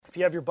If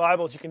you have your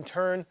Bibles, you can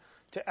turn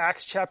to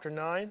Acts chapter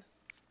 9.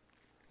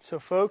 So,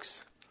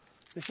 folks,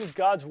 this is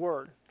God's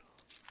Word.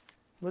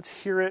 Let's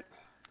hear it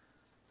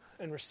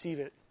and receive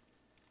it.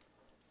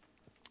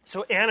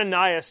 So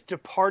Ananias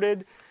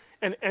departed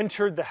and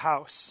entered the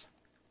house.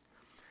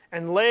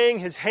 And laying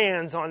his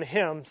hands on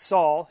him,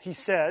 Saul, he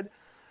said,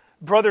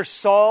 "Brother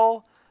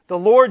Saul, the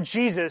Lord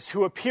Jesus,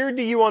 who appeared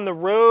to you on the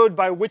road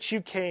by which you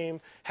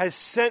came, has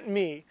sent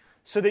me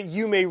so that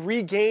you may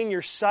regain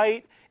your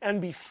sight and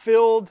be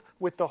filled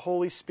with the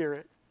Holy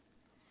Spirit."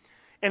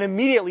 And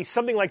immediately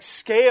something like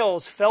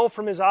scales fell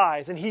from his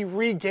eyes, and he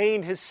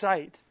regained his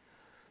sight.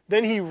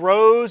 Then he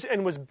rose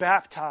and was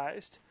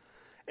baptized,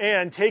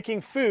 and taking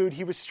food,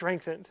 he was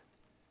strengthened.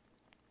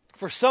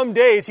 For some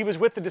days he was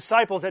with the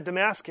disciples at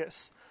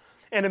Damascus,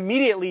 and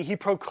immediately he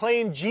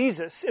proclaimed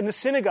Jesus in the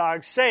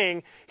synagogue,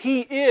 saying,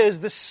 "He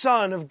is the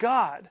Son of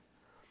God."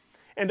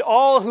 And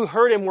all who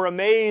heard him were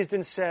amazed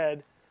and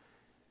said,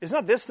 "Is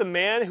not this the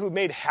man who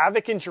made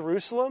havoc in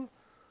Jerusalem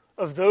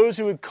of those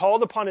who had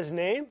called upon his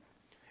name?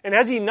 And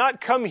has he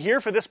not come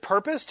here for this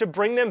purpose, to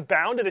bring them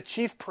bound to the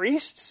chief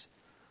priests?"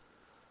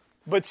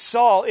 But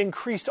Saul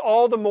increased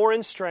all the more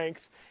in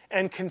strength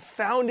and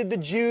confounded the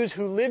Jews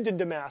who lived in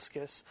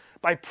Damascus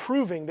by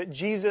proving that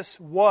Jesus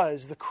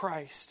was the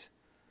Christ.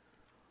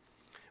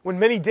 When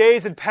many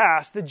days had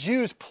passed, the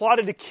Jews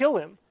plotted to kill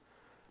him,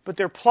 but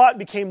their plot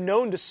became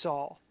known to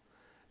Saul.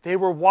 They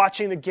were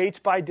watching the gates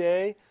by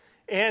day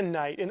and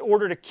night in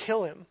order to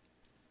kill him.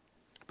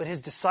 But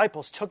his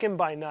disciples took him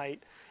by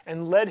night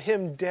and led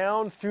him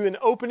down through an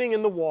opening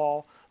in the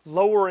wall,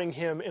 lowering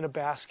him in a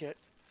basket.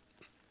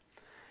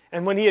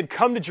 And when he had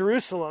come to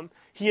Jerusalem,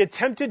 he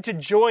attempted to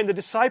join the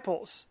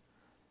disciples.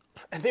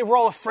 And they were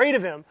all afraid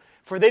of him,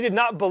 for they did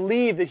not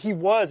believe that he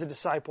was a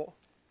disciple.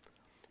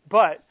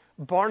 But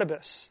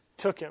Barnabas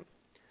took him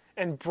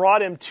and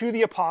brought him to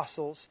the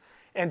apostles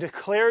and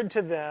declared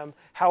to them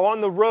how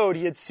on the road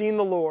he had seen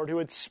the Lord, who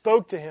had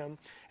spoke to him,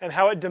 and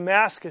how at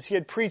Damascus he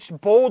had preached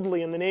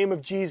boldly in the name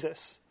of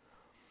Jesus.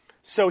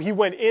 So he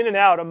went in and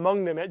out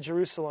among them at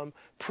Jerusalem,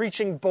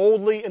 preaching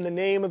boldly in the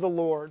name of the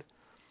Lord.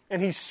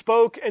 And he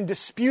spoke and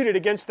disputed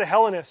against the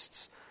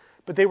Hellenists,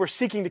 but they were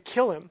seeking to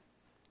kill him.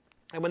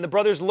 And when the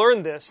brothers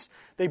learned this,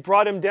 they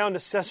brought him down to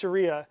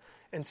Caesarea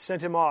and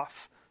sent him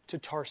off to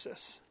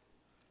Tarsus.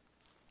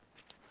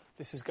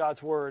 This is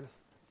God's Word.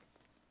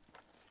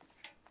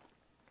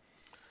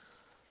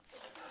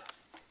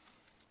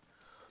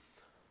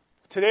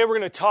 Today we're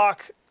going to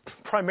talk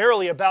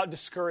primarily about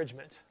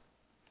discouragement.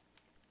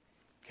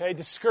 Okay,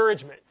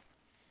 discouragement.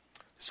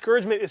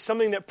 Discouragement is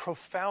something that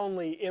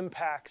profoundly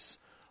impacts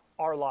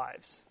our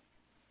lives.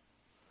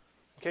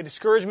 Okay,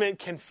 discouragement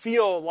can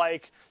feel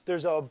like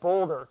there's a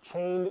boulder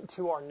chained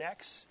to our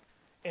necks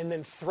and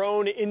then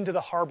thrown into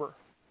the harbor,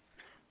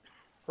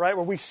 right,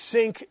 where we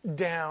sink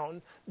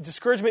down.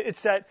 Discouragement,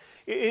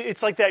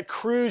 it's like that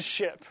cruise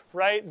ship,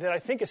 right, that I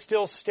think is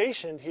still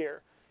stationed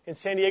here in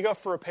San Diego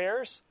for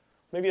repairs.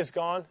 Maybe it's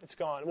gone. It's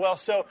gone. Well,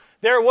 so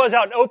there it was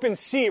out in open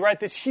sea, right,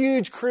 this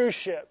huge cruise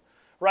ship,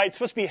 right, it's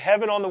supposed to be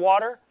heaven on the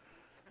water,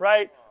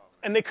 right,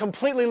 and they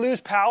completely lose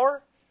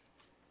power,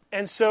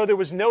 and so there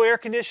was no air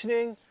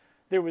conditioning.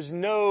 There was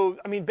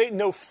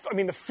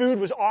the food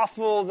was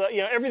awful.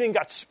 Everything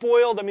got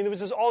spoiled. There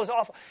was all this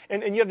awful.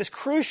 And you have this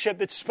cruise ship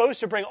that's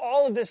supposed to bring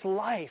all of this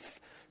life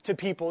to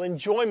people,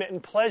 enjoyment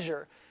and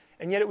pleasure.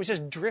 And yet it was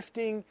just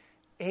drifting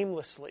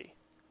aimlessly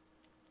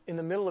in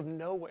the middle of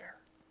nowhere.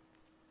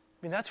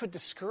 That's what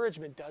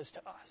discouragement does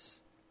to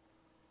us.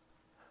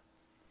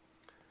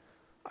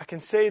 I can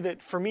say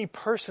that for me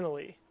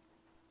personally,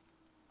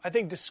 I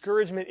think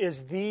discouragement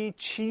is the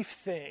chief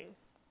thing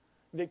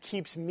that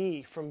keeps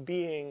me from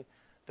being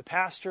the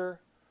pastor,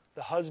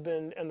 the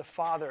husband, and the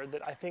father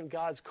that I think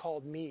God's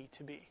called me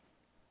to be.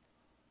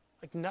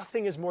 Like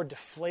nothing is more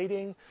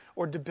deflating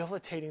or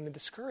debilitating than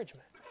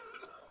discouragement.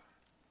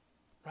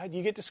 Right? Do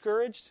you get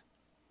discouraged?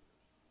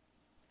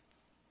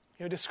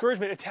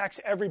 Discouragement attacks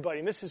everybody.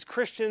 And this is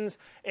Christians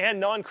and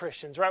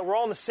non-Christians, right? We're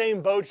all in the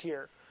same boat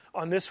here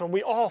on this one.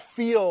 We all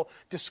feel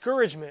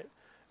discouragement.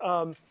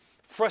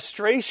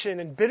 Frustration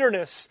and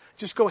bitterness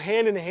just go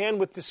hand in hand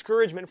with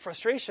discouragement.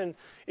 Frustration,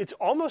 it's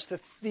almost a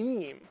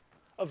theme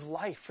of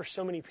life for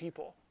so many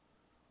people.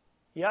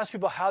 You ask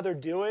people how they're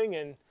doing,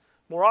 and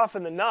more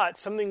often than not,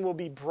 something will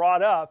be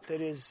brought up that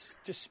is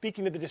just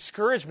speaking to the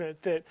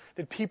discouragement that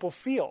people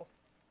feel.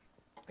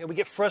 And we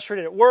get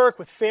frustrated at work,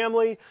 with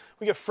family.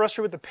 We get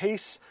frustrated with the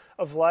pace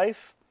of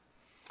life.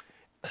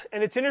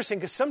 And it's interesting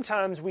because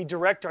sometimes we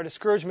direct our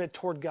discouragement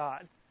toward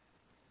God.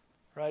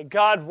 Right?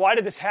 God, why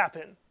did this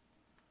happen?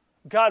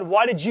 God,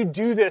 why did you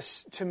do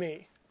this to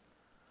me?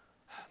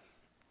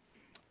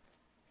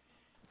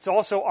 It's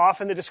also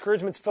often the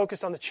discouragement's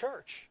focused on the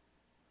church.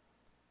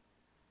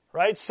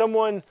 Right?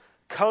 Someone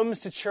comes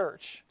to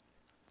church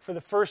for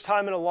the first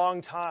time in a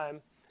long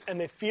time,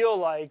 and they feel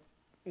like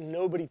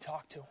nobody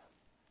talked to them.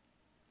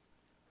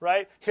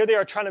 Right? Here they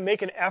are trying to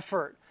make an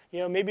effort.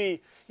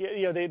 Maybe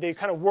they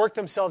kind of work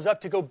themselves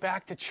up to go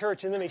back to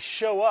church, and then they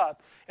show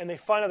up, and they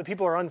find out that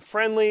people are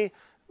unfriendly,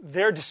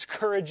 they're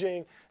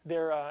discouraging,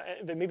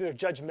 maybe they're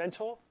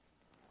judgmental,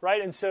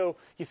 right? And so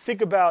you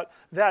think about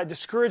that.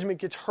 Discouragement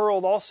gets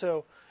hurled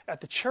also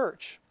at the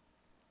church.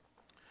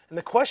 And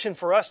the question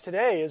for us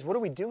today is, what do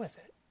we do with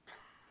it?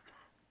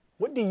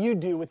 What do you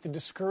do with the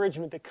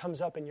discouragement that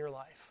comes up in your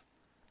life?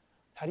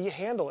 How do you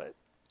handle it?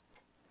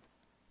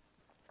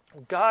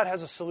 Well, God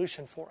has a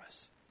solution for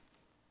us.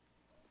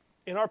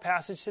 In our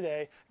passage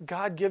today,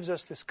 God gives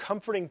us this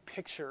comforting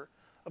picture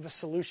of a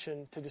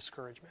solution to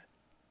discouragement.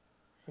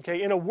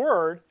 Okay, in a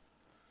word,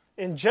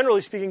 and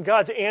generally speaking,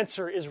 God's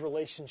answer is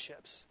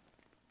relationships.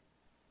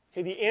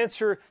 Okay, the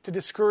answer to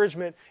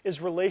discouragement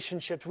is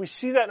relationships. We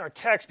see that in our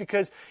text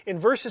because in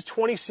verses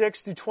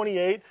 26 through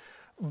 28,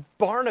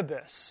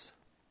 Barnabas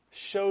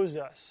shows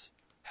us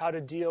how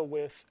to deal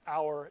with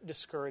our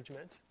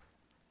discouragement.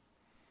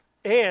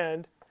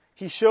 And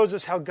he shows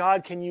us how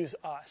God can use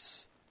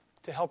us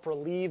to help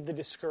relieve the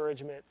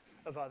discouragement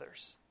of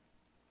others.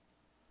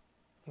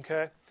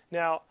 Okay?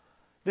 Now,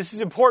 this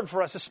is important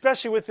for us,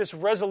 especially with this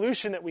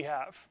resolution that we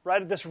have,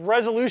 right? This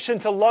resolution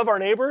to love our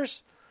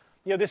neighbors,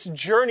 this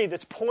journey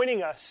that's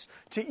pointing us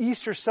to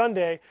Easter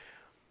Sunday.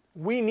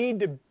 We need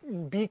to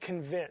be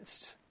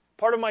convinced.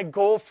 Part of my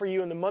goal for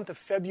you in the month of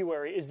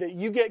February is that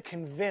you get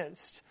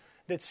convinced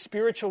that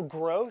spiritual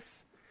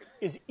growth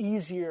is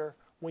easier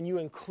when you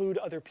include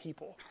other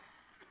people.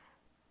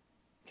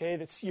 Okay,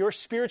 that your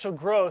spiritual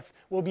growth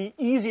will be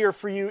easier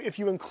for you if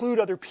you include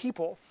other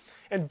people.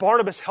 And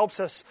Barnabas helps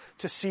us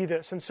to see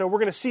this. And so we're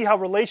going to see how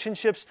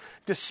relationships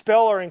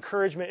dispel our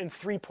encouragement in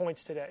 3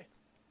 points today.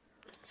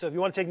 So if you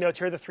want to take notes,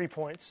 here are the 3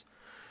 points.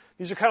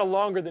 These are kind of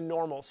longer than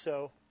normal,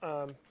 so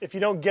if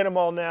you don't get them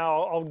all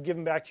now, I'll give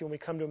them back to you when we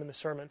come to them in the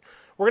sermon.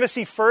 We're going to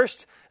see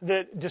first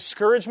that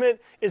discouragement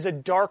is a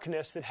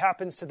darkness that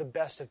happens to the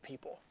best of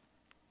people.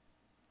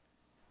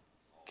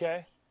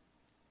 Okay?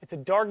 It's a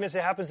darkness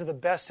that happens to the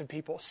best of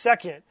people.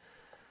 Second,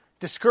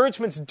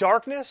 discouragement's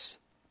darkness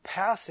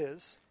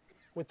passes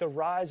with the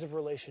rise of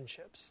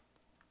relationships.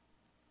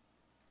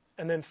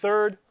 And then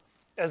third,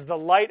 as the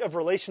light of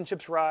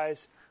relationships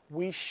rise,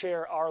 we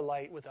share our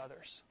light with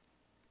others.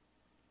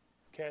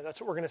 Okay,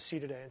 that's what we're going to see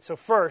today. And so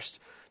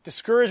first,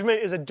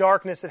 discouragement is a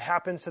darkness that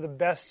happens to the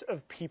best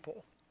of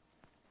people.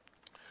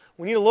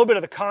 We need a little bit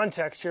of the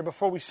context here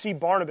before we see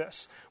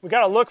Barnabas. We've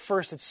got to look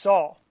first at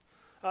Saul.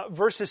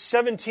 Verses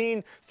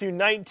 17 through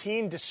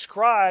 19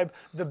 describe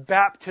the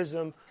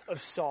baptism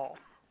of Saul.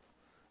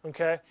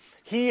 Okay?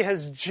 He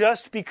has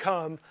just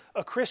become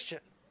a Christian.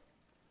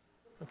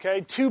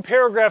 Okay? 2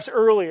 paragraphs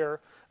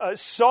earlier,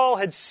 Saul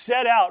had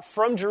set out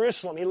from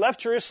Jerusalem. He left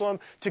Jerusalem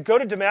to go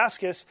to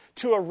Damascus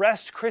to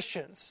arrest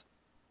Christians.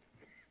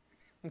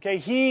 Okay?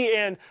 He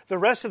and the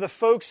rest of the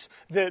folks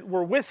that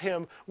were with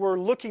him were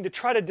looking to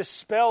try to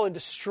dispel and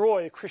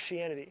destroy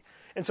Christianity.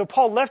 And so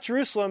Paul left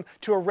Jerusalem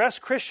to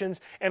arrest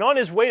Christians, and on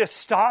his way to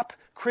stop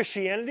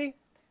Christianity,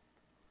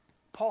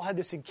 Paul had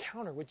this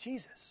encounter with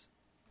Jesus.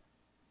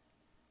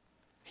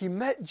 He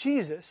met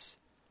Jesus.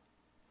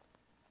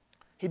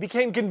 He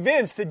became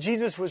convinced that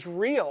Jesus was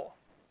real.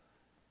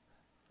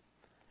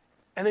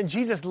 And then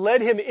Jesus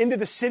led him into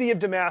the city of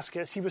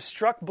Damascus. He was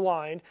struck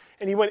blind,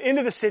 and he went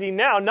into the city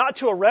now, not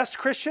to arrest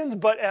Christians,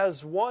 but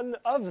as one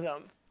of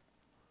them.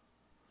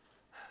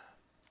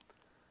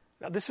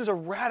 Now, this was a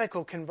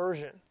radical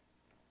conversion.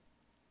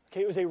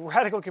 Okay, it was a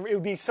radical conversion.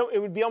 It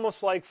would be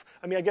almost like,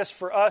 I guess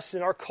for us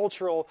in our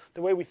cultural,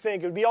 the way we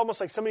think, it would be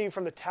almost like somebody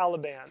from the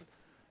Taliban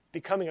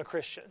becoming a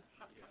Christian.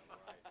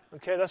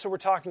 Okay, that's what we're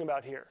talking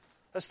about here.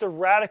 That's the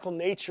radical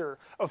nature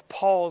of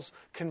Paul's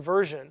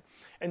conversion.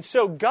 And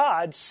so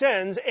God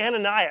sends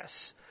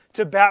Ananias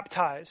to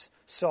baptize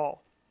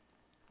Saul.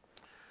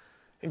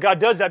 And God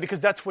does that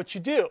because that's what you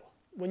do.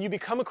 When you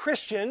become a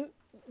Christian,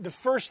 the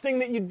first thing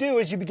that you do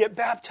is you get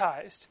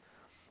baptized.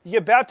 You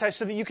get baptized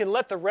so that you can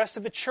let the rest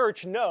of the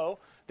church know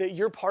that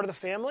you're part of the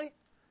family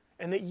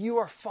and that you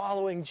are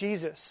following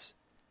Jesus.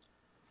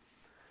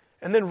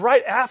 And then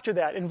right after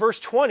that, in verse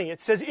 20,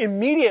 it says,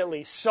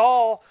 immediately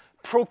Saul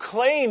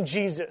proclaimed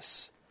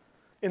Jesus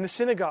in the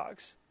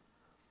synagogues.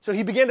 So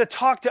he began to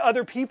talk to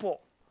other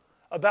people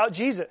about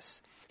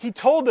Jesus. He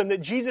told them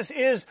that Jesus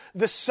is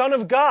the Son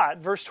of God,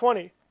 verse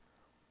 20.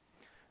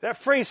 That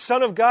phrase,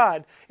 Son of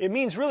God, it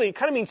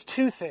kind of means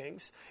 2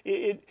 things.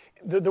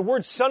 The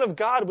word Son of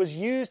God was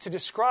used to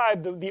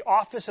describe the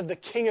office of the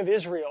King of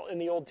Israel in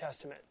the Old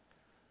Testament.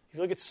 If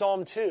you look at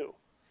Psalm 2,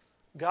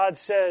 God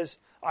says,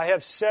 I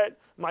have set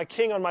my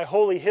king on my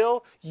holy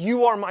hill.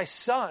 You are my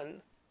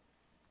son.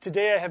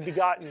 Today I have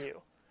begotten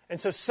you. And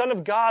so Son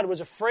of God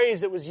was a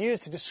phrase that was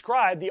used to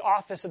describe the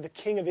office of the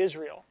King of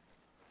Israel.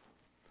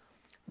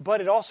 But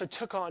it also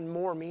took on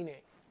more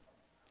meaning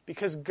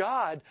because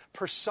God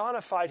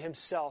personified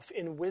himself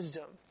in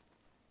wisdom.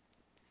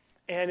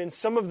 And in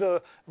some of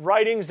the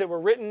writings that were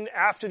written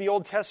after the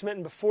Old Testament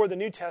and before the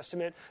New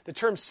Testament, the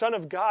term Son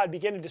of God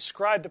began to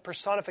describe the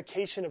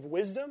personification of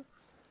wisdom.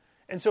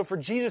 And so for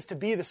Jesus to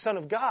be the Son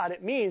of God,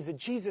 it means that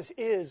Jesus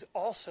is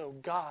also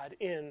God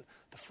in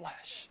the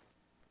flesh.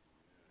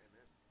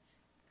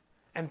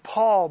 And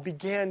Paul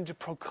began to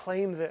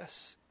proclaim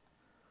this.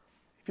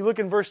 If you look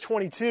in verse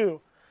 22,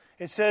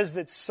 it says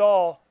that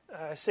Saul,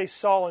 I say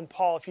Saul and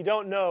Paul. If you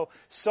don't know,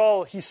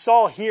 Saul, he's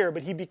Saul here,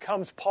 but he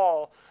becomes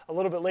Paul a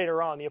little bit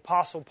later on, the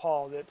Apostle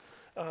Paul. That,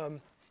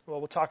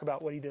 we'll talk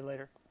about what he did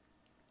later.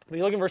 But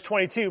you look in verse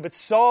 22, but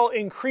Saul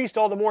increased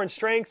all the more in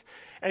strength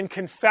and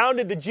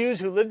confounded the Jews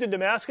who lived in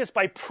Damascus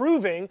by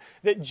proving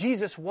that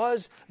Jesus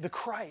was the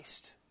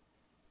Christ.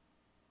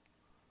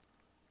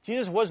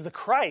 Jesus was the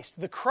Christ.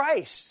 The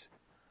Christ.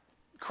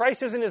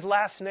 Christ isn't his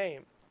last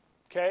name.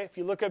 Okay? If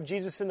you look up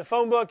Jesus in the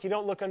phone book, you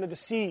don't look under the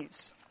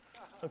C's.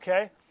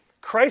 Okay?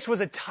 Christ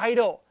was a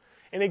title.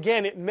 And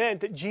again, it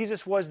meant that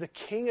Jesus was the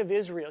King of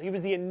Israel. He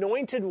was the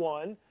anointed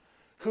one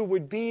who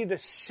would be the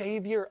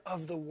Savior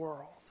of the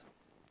world.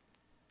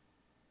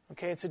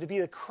 Okay, and so to be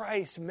the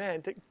Christ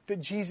meant that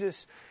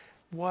Jesus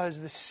was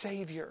the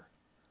Savior.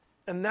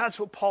 And that's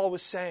what Paul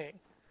was saying.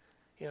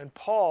 And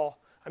Paul,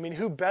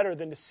 who better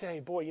than to say,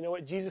 boy, you know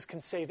what? Jesus can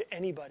save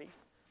anybody.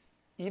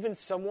 Even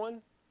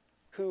someone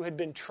who had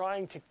been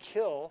trying to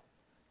kill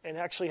and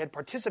actually had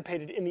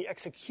participated in the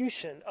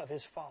execution of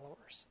his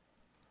followers.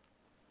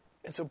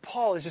 And so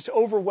Paul is just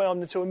overwhelmed,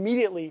 and so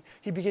immediately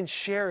he begins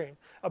sharing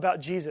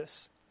about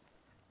Jesus.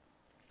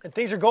 And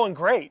things are going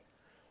great.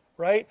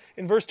 Right?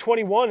 In verse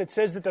 21, it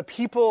says that the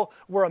people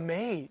were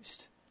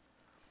amazed.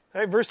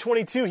 Right? Verse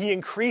 22, he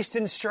increased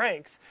in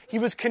strength. He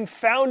was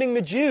confounding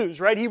the Jews,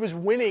 right? He was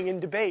winning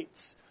in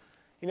debates.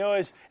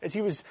 As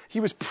he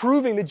was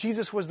proving that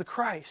Jesus was the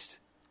Christ.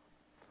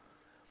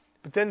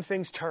 But then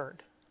things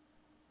turned.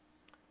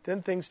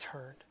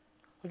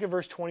 Look at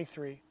verse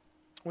 23.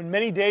 When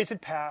many days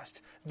had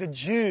passed, the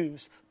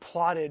Jews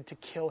plotted to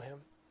kill him.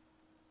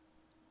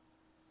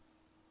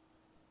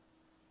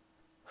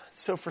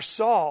 So for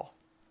Saul,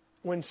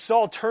 when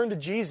Saul turned to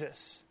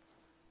Jesus,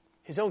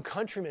 his own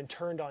countrymen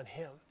turned on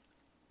him.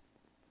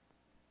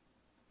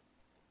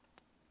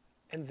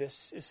 And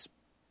this is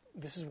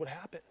what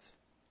happens.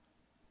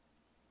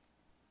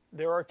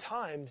 There are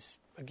times,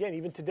 again,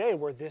 even today,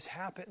 where this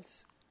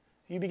happens.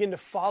 You begin to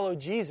follow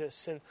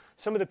Jesus, and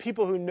some of the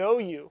people who know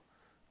you,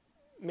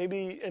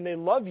 maybe, and they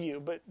love you,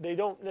 but they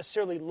don't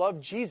necessarily love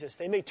Jesus,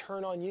 they may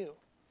turn on you.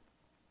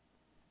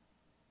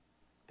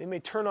 They may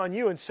turn on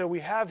you, and so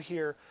we have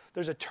here,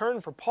 there's a turn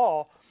for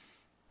Paul.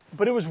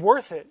 But it was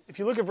worth it. If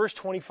you look at verse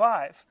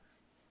 25, it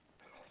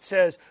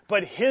says,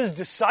 but his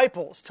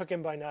disciples took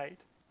him by night.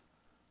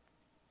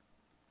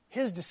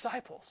 His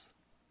disciples.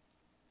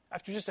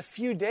 After just a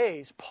few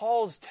days,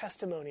 Paul's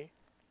testimony,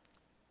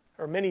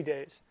 or many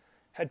days,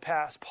 had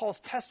passed. Paul's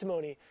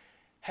testimony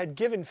had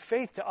given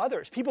faith to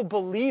others. People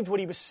believed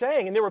what he was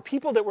saying. And there were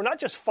people that were not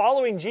just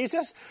following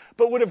Jesus,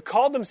 but would have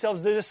called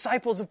themselves the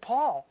disciples of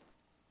Paul.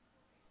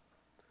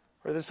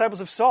 Or the disciples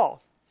of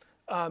Saul.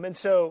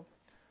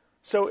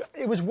 So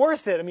it was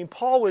worth it.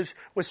 Paul was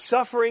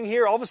suffering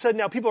here. All of a sudden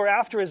now people are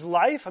after his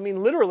life.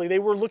 Literally, they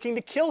were looking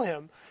to kill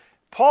him.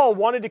 Paul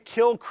wanted to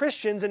kill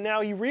Christians, and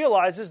now he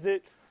realizes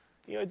that,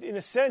 in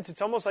a sense,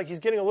 it's almost like he's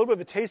getting a little bit of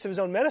a taste of his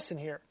own medicine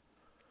here.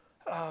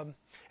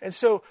 And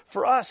so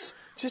for us,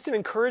 just an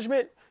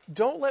encouragement,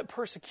 don't let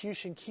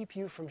persecution keep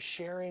you from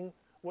sharing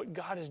what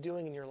God is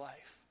doing in your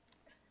life.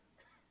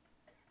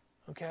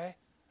 Okay?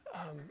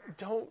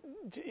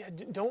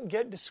 Don't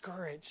get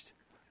discouraged.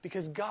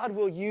 Because God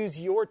will use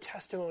your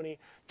testimony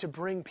to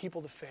bring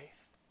people to faith.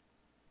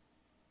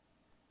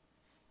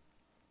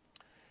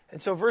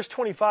 And so verse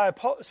 25,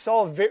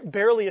 Saul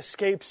barely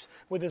escapes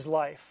with his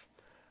life.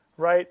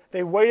 Right?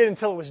 They waited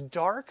until it was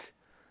dark.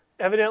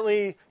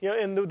 Evidently,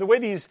 and the way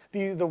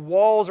the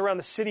walls around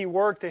the city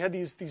worked, they had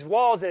these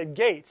walls that had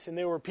gates, and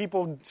there were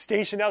people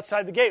stationed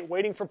outside the gate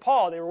waiting for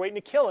Paul. They were waiting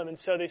to kill him, and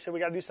so they said, we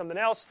got to do something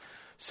else.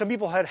 Some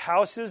people had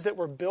houses that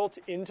were built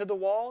into the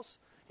walls.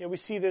 We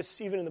see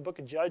this even in the book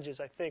of Judges,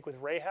 I think, with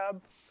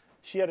Rahab.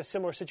 She had a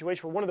similar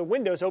situation where one of the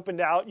windows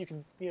opened out.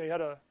 You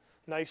had a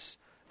nice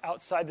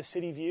outside the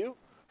city view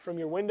from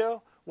your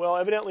window. Well,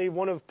 evidently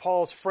one of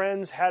Paul's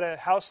friends had a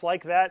house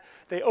like that.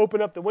 They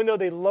opened up the window.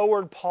 They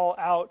lowered Paul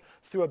out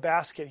through a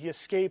basket. He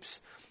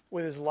escapes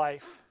with his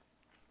life.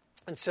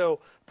 And so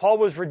Paul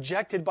was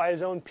rejected by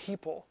his own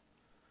people.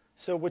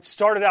 So what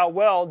started out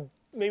well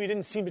maybe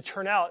didn't seem to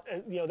turn out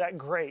that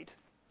great.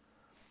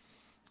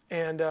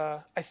 And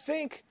I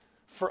think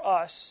for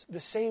us,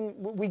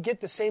 we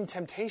get the same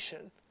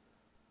temptation,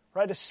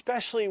 right?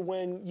 Especially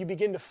when you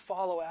begin to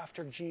follow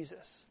after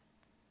Jesus.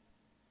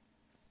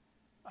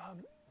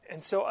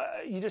 And so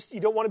you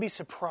don't want to be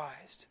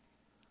surprised.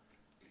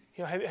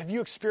 Have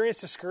you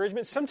experienced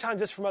discouragement?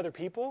 Sometimes it's from other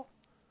people,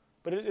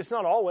 but it's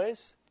not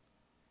always.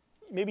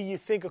 Maybe you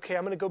think, okay,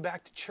 I'm going to go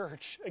back to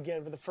church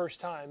again for the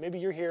first time. Maybe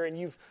you're here and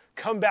you've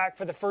come back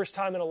for the first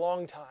time in a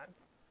long time,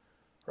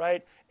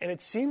 right? And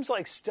it seems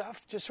like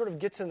stuff just sort of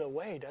gets in the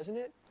way, doesn't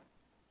it?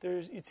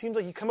 It seems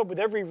like you come up with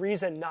every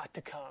reason not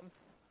to come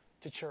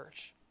to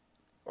church.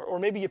 Or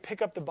maybe you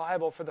pick up the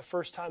Bible for the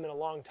first time in a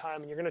long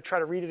time and you're going to try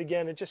to read it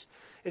again. It's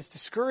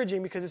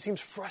discouraging because it seems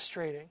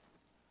frustrating.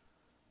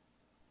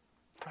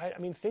 Right?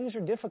 Things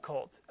are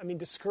difficult.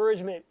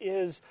 Discouragement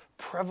is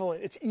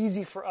prevalent. It's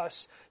easy for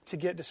us to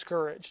get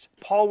discouraged.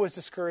 Paul was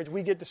discouraged.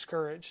 We get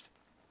discouraged.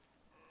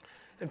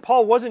 And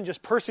Paul wasn't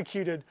just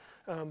persecuted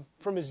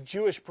from his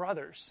Jewish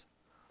brothers.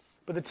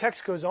 But the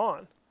text goes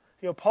on.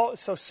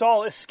 So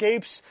Saul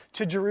escapes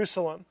to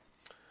Jerusalem.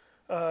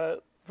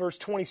 Verse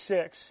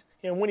 26.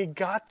 When he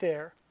got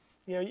there,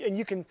 and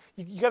you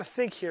got to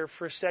think here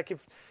for a second.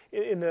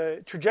 In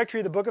the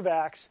trajectory of the book of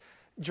Acts,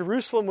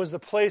 Jerusalem was the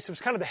place, it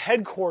was kind of the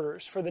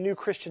headquarters for the new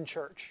Christian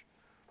church.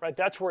 Right?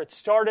 That's where it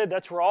started.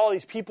 That's where all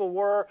these people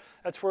were.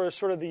 That's where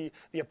sort of the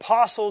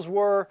apostles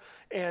were.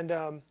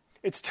 And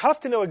it's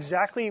tough to know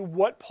exactly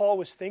what Paul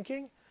was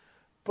thinking,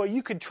 but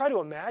you could try to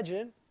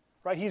imagine.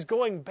 Right? He's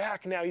going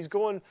back now. He's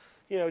going,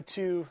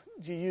 to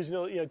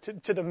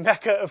the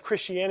Mecca of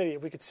Christianity,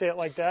 if we could say it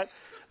like that.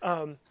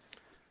 And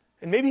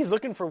maybe he's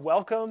looking for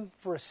welcome,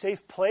 for a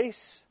safe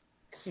place.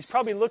 He's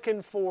probably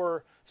looking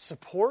for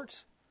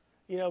support.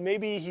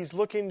 Maybe he's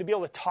looking to be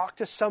able to talk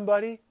to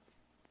somebody.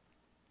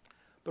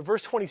 But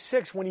verse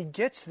 26, when he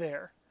gets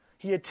there,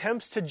 he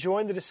attempts to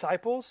join the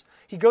disciples.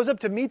 He goes up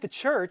to meet the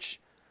church,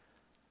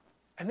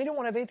 and they don't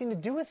want to have anything to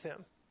do with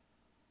him.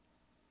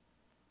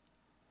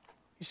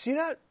 You see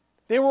that?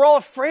 They were all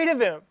afraid of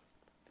him.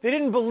 They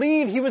didn't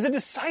believe he was a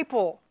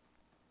disciple.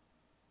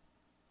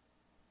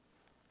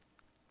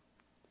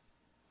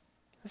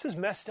 This is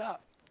messed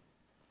up.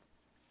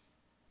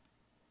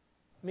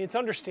 I mean, it's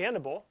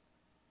understandable,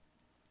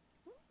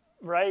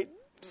 right?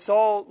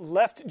 Saul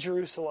left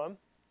Jerusalem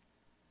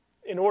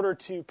in order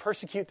to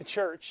persecute the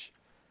church,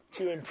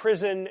 to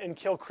imprison and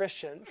kill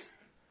Christians.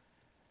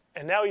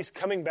 And now he's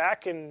coming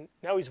back and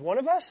now he's one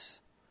of us?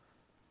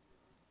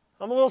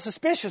 I'm a little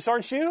suspicious,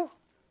 aren't you?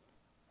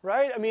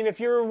 Right? I mean, if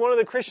you're one of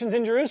the Christians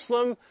in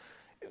Jerusalem,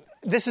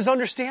 this is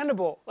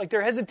understandable. Like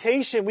their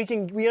hesitation,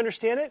 we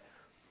understand it,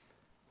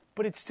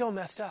 but it's still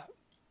messed up.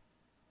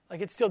 Like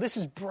this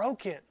is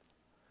broken.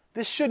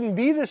 This shouldn't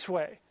be this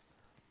way.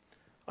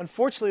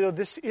 Unfortunately, though,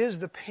 this is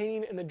the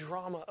pain and the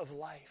drama of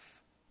life.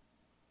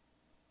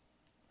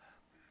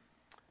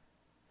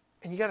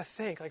 And you got to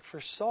think, like for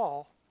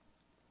Saul,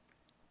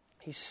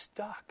 he's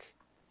stuck.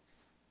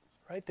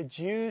 Right? The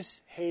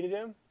Jews hated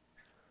him.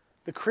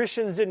 The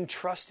Christians didn't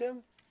trust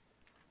him.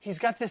 He's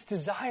got this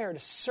desire to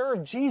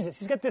serve Jesus.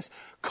 He's got this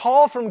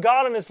call from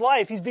God in his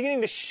life. He's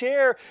beginning to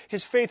share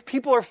his faith.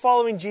 People are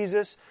following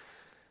Jesus.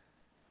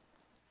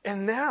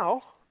 And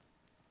now,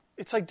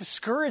 it's like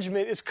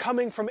discouragement is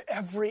coming from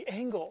every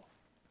angle.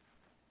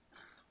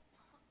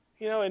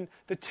 And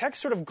the text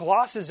sort of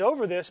glosses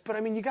over this, but I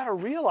mean, you got to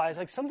realize,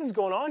 like, something's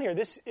going on here.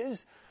 This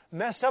is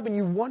messed up, and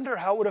you wonder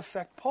how it would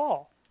affect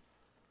Paul.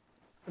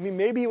 I mean,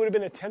 maybe it would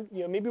have been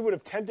maybe it would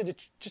have tempted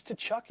to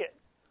chuck it.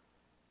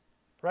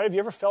 Right? Have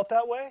you ever felt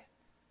that way?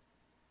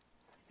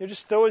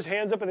 Just throw his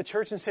hands up in the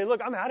church and say,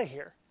 look, I'm out of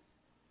here.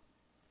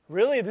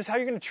 Really? Is this how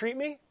you're going to treat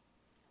me?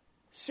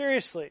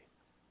 Seriously.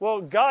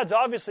 Well, God's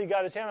obviously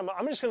got his hand.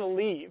 I'm just going to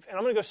leave, and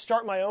I'm going to go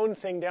start my own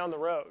thing down the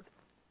road.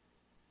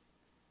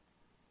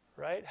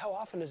 Right? How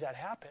often does that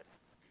happen?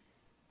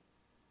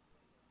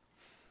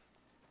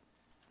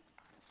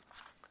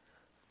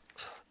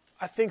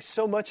 I think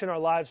so much in our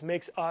lives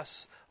makes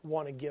us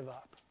want to give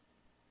up.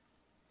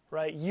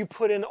 Right? You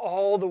put in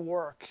all the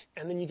work,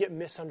 and then you get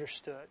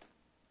misunderstood.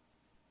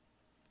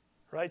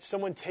 Right?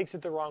 Someone takes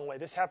it the wrong way.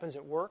 This happens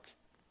at work.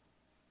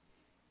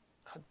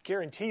 I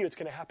guarantee you it's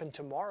going to happen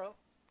tomorrow.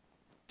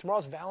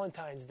 Tomorrow's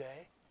Valentine's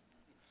Day.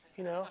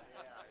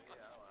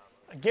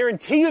 I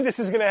guarantee you this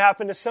is going to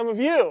happen to some of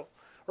you.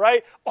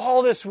 Right?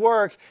 All this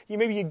work, you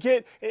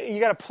got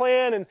a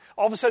plan, and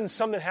all of a sudden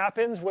something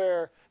happens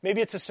where maybe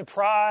it's a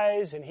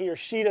surprise and he or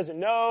she doesn't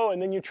know, and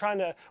then you're trying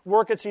to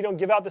work it so you don't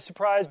give out the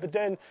surprise, but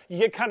then you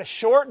get kind of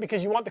short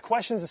because you want the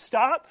questions to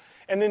stop,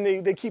 and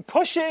then they keep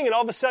pushing, and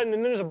all of a sudden,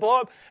 and then there's a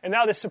blow up, and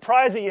now this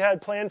surprise that you had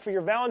planned for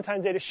your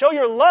Valentine's Day to show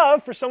your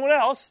love for someone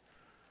else,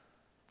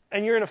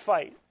 and you're in a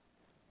fight.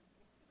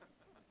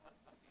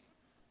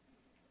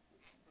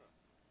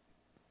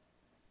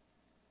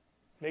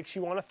 Makes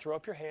you want to throw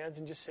up your hands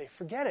and just say,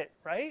 forget it,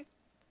 right?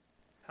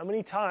 How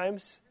many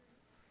times?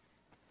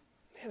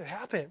 Man, it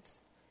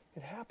happens.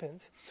 It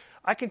happens.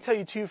 I can tell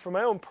you, too, from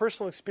my own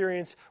personal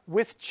experience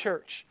with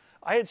church,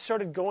 I had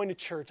started going to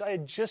church. I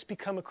had just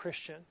become a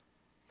Christian.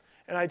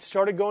 And I'd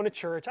started going to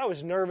church. I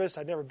was nervous.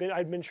 I'd been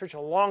to church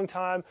a long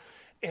time.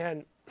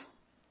 And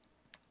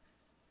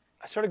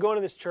I started going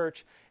to this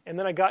church, and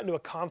then I got into a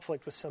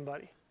conflict with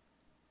somebody.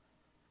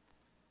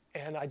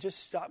 And I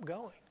just stopped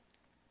going.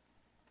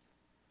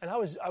 And I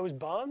was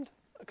bummed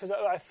because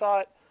I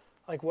thought,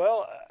 like,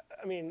 well,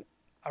 I mean,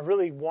 I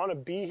really want to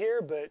be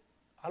here, but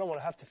I don't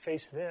want to have to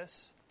face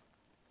this.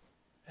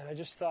 And I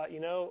just thought,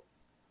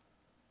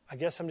 I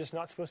guess I'm just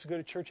not supposed to go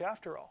to church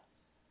after all.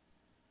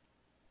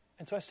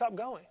 And so I stopped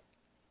going.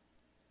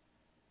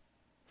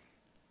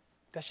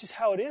 That's just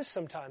how it is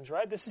sometimes,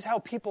 right? This is how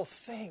people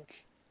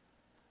think.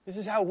 This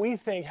is how we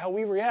think, how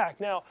we react.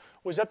 Now,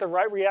 was that the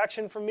right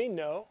reaction from me?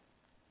 No.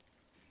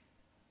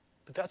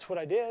 But that's what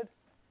I did.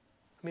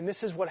 I mean,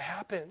 this is what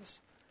happens.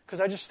 Because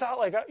I just thought,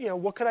 like,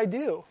 what could I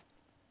do?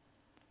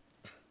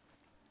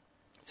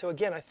 So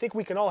again, I think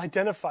we can all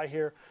identify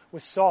here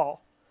with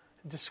Saul.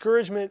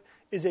 Discouragement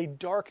is a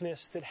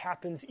darkness that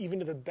happens even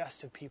to the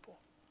best of people.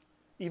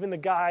 even the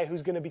guy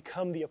who's going to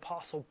become the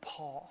Apostle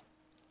Paul.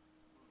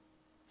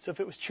 So if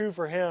it was true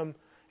for him,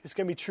 it's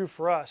going to be true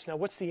for us. Now,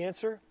 what's the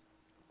answer?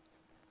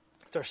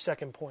 It's our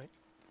second point.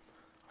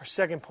 Our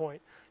second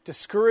point.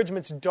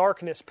 Discouragement's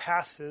darkness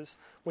passes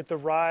with the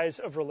rise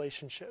of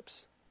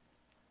relationships.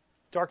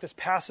 Darkness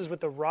passes with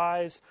the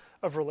rise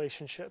of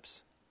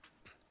relationships.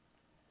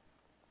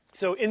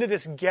 So into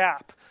this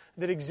gap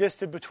that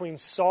existed between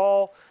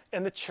Saul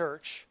and the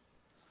church,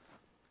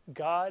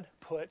 God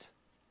put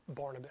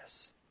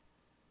Barnabas.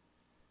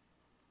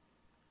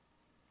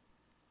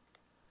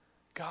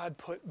 God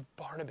put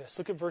Barnabas.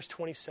 Look at verse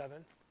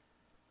 27.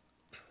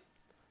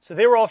 So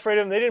they were all afraid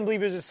of him. They didn't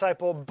believe he was a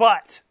disciple,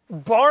 but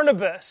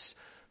Barnabas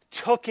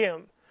took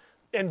him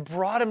and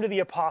brought him to the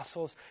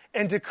apostles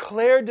and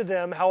declared to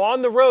them how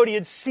on the road he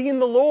had seen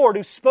the Lord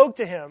who spoke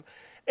to him,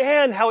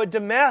 and how at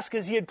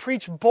Damascus he had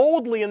preached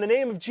boldly in the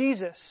name of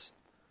Jesus.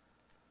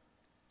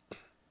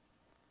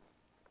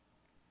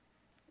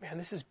 Man,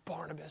 this is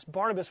Barnabas.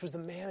 Barnabas was the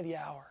man of the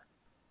hour.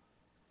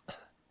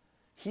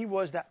 He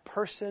was that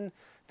person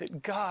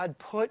that God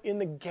put in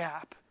the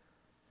gap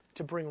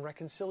to bring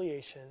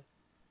reconciliation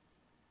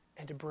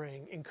and to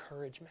bring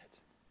encouragement.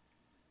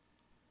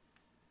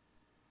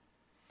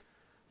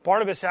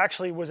 Barnabas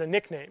actually was a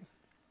nickname.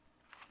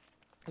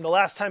 And the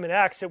last time in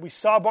Acts that we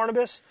saw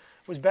Barnabas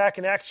was back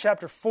in Acts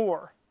chapter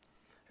 4.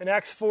 In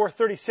Acts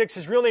 4:36,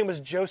 his real name was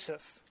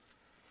Joseph.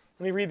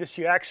 Let me read this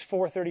to you. Acts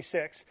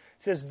 4:36. It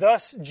says,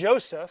 "Thus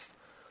Joseph,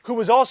 who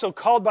was also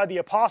called by the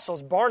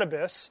apostles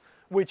Barnabas,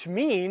 which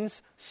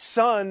means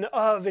son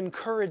of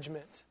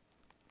encouragement."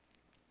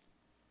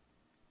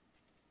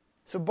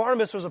 So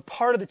Barnabas was a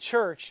part of the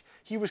church.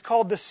 He was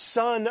called the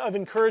son of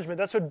encouragement.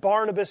 That's what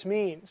Barnabas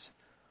means.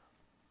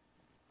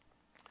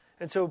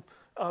 And so,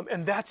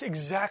 and that's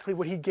exactly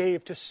what he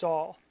gave to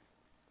Saul.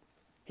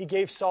 He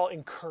gave Saul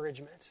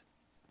encouragement.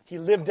 He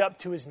lived up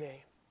to his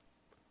name.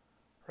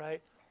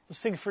 Right?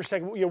 Let's think for a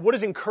second. What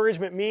does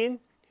encouragement mean?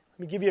 Let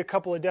me give you a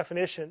couple of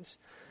definitions.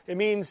 It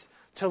means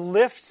to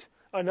lift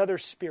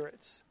another's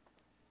spirits,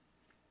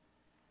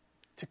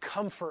 to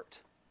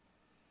comfort,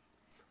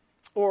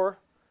 or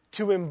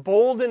to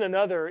embolden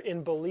another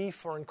in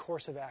belief or in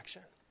course of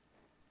action.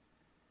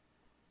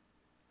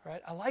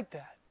 Right? I like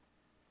that.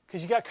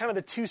 Because you got kind of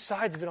the two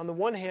sides of it. On the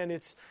one hand,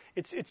 it's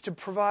to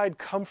provide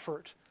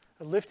comfort,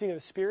 a lifting of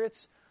the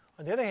spirits.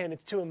 On the other hand,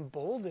 it's to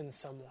embolden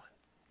someone.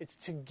 It's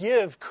to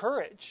give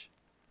courage,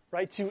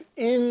 right? To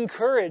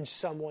encourage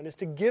someone is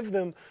to give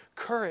them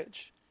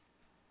courage.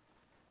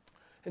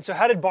 And so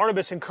how did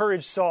Barnabas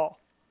encourage Saul?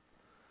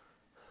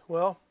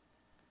 Well,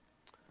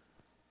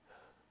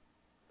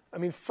 I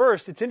mean,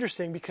 first, it's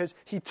interesting because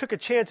he took a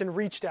chance and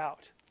reached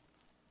out.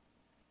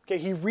 Okay,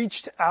 he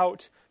reached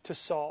out to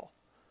Saul.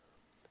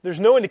 There's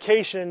no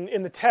indication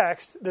in the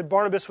text that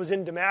Barnabas was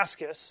in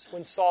Damascus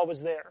when Saul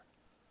was there.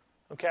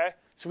 Okay?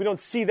 So we don't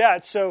see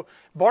that. So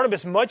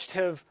Barnabas must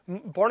have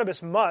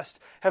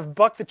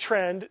bucked the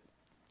trend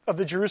of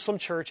the Jerusalem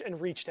church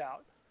and reached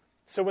out.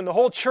 So when the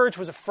whole church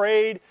was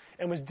afraid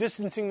and was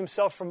distancing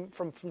themselves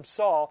from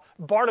Saul,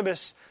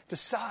 Barnabas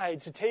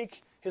decides to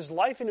take his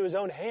life into his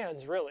own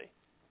hands, really.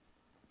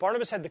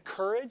 Barnabas had the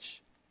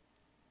courage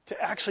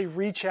to actually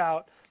reach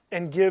out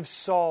and give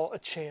Saul a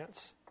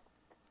chance.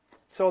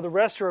 So the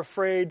rest are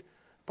afraid.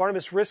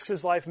 Barnabas risks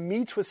his life,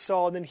 meets with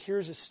Saul, and then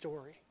hears his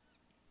story.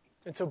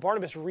 And so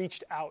Barnabas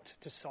reached out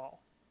to Saul.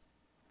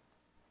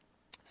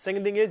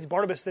 Second thing is,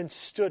 Barnabas then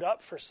stood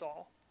up for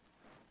Saul.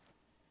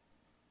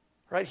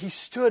 Right? He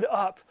stood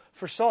up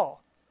for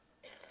Saul.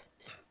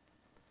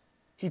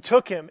 He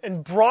took him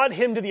and brought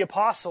him to the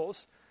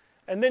apostles,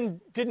 and then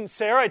didn't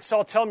say, "All right,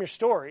 Saul, tell him your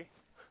story."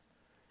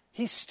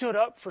 He stood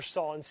up for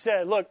Saul and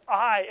said, "Look,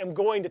 I am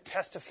going to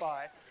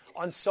testify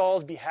on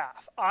Saul's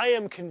behalf. I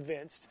am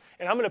convinced,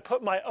 and I'm going to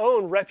put my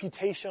own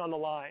reputation on the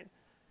line,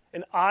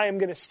 and I am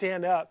going to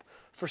stand up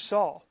for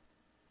Saul."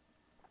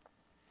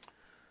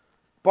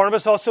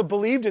 Barnabas also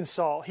believed in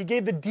Saul. He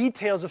gave the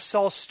details of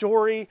Saul's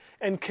story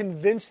and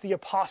convinced the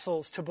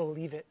apostles to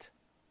believe it.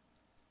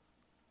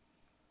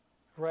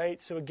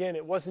 Right? So again,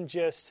 it wasn't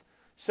just,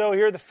 so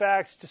here are the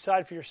facts,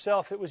 decide for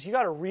yourself. It was, you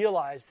got to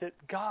realize that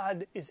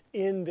God is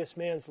in this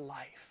man's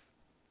life.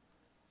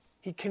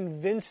 He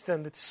convinced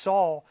them that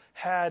Saul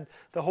had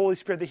the Holy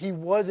Spirit, that he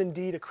was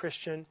indeed a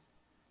Christian.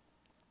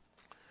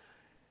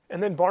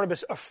 And then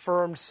Barnabas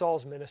affirmed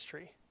Saul's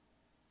ministry.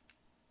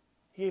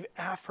 He gave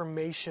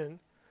affirmation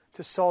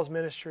to Saul's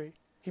ministry.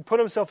 He put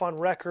himself on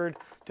record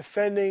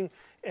defending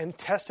and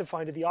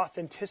testifying to the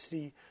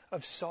authenticity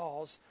of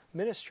Saul's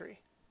ministry.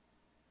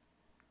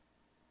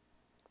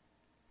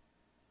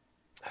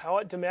 How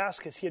at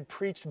Damascus he had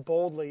preached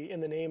boldly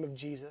in the name of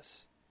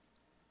Jesus.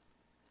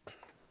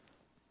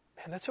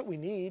 Man, that's what we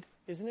need,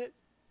 isn't it?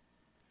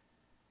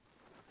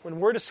 When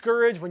we're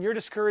discouraged, when you're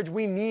discouraged,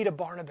 we need a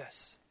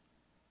Barnabas.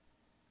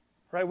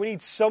 Right? We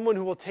need someone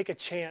who will take a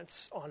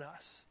chance on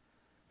us.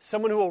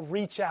 Someone who will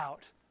reach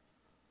out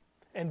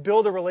and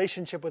build a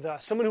relationship with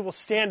us. Someone who will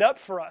stand up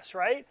for us,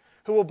 right?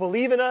 Who will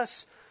believe in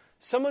us.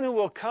 Someone who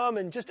will come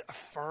and just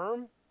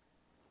affirm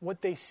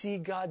what they see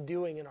God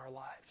doing in our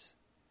lives.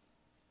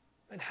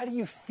 And how do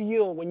you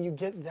feel when you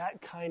get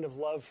that kind of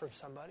love from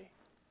somebody? You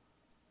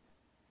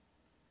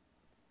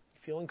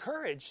feel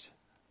encouraged,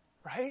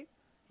 right?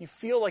 You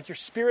feel like your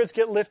spirits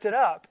get lifted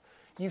up.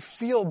 You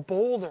feel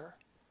bolder.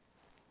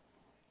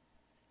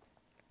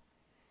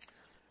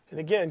 And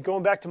again,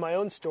 going back to my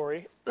own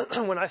story,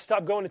 when I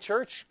stopped going to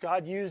church,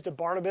 God used a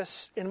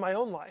Barnabas in my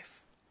own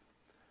life.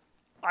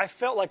 I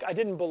felt like I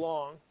didn't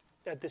belong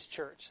at this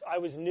church. I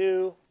was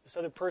new. This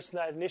other person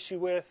that I had an issue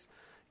with,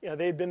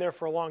 they had been there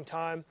for a long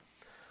time.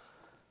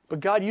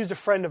 But God used a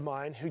friend of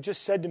mine who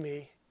just said to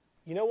me,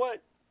 you know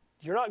what?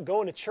 You're not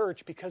going to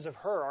church because of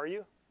her, are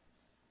you?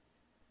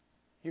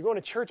 You're going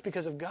to church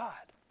because of God.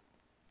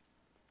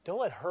 Don't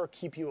let her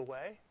keep you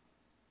away.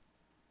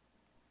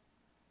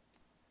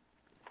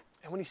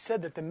 And when he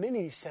said that, the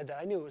minute he said that,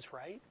 I knew it was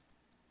right.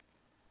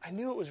 I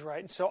knew it was right.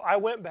 And so I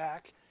went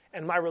back,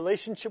 and my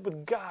relationship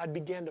with God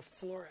began to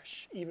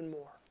flourish even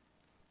more.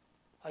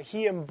 Like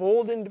he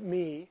emboldened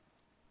me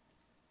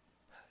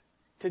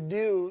to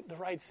do the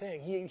right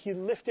thing. He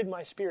lifted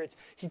my spirits.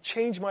 He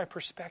changed my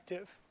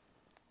perspective.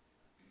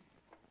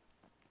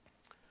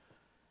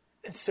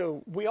 And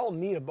so we all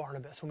need a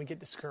Barnabas when we get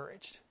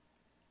discouraged.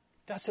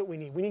 That's what we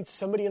need. We need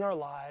somebody in our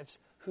lives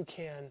who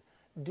can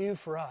do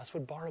for us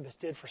what Barnabas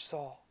did for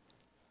Saul,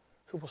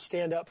 who will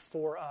stand up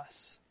for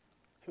us,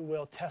 who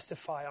will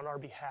testify on our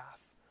behalf,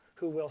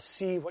 who will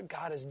see what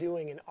God is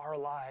doing in our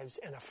lives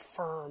and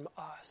affirm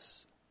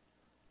us.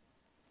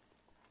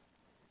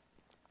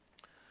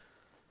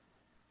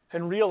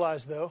 And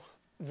realize, though,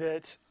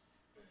 that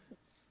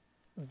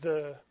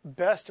the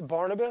best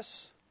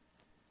Barnabas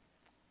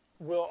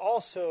will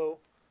also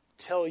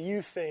tell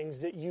you things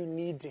that you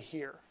need to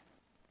hear.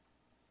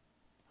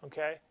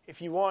 Okay?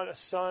 If you want a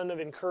son of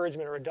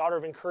encouragement or a daughter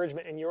of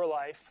encouragement in your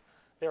life,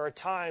 there are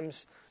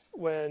times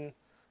when,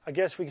 I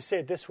guess we could say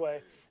it this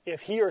way,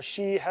 if he or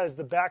she has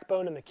the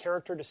backbone and the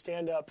character to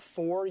stand up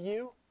for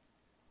you,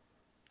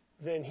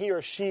 then he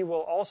or she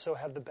will also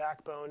have the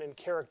backbone and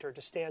character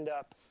to stand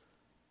up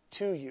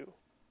to you.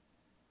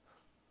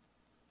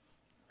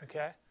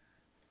 Okay?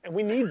 And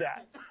we need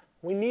that.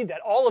 We need that.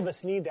 All of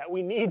us need that.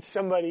 We need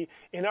somebody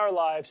in our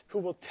lives who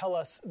will tell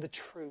us the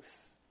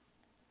truth.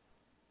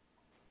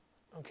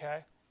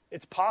 Okay?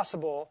 It's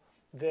possible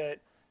that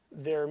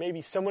there may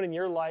be someone in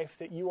your life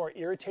that you are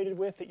irritated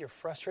with, that you're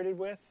frustrated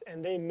with,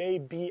 and they may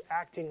be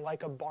acting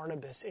like a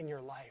Barnabas in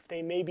your life.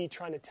 They may be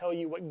trying to tell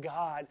you what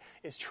God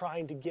is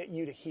trying to get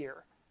you to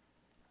hear.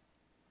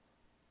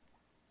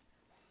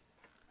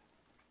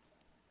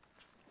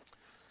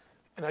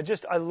 And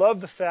I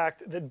love the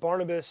fact that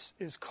Barnabas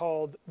is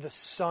called the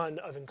son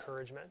of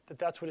encouragement,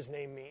 that's what his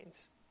name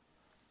means.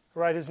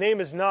 Right? His name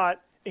is not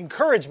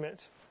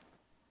encouragement.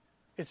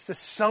 It's the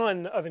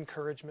son of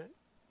encouragement.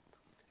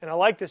 And I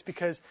like this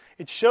because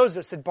it shows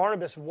us that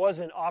Barnabas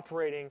wasn't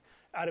operating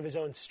out of his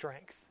own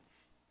strength.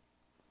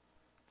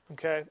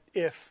 Okay?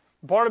 If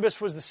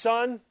Barnabas was the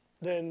son,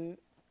 then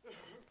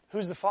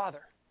who's the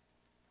father?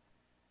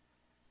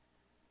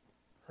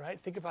 Right?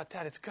 Think about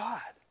that. It's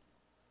God.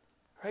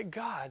 Right?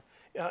 God.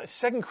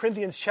 2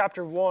 Corinthians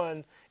chapter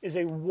 1 is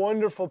a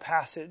wonderful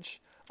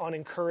passage on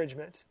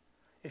encouragement.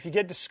 If you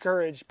get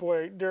discouraged,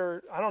 boy,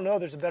 I don't know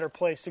there's a better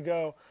place to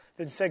go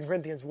than 2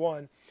 Corinthians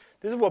 1.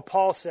 This is what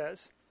Paul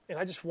says, and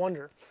I just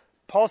wonder.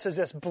 Paul says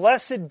this,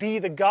 "Blessed be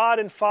the God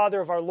and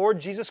Father of our Lord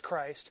Jesus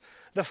Christ,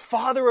 the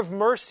Father of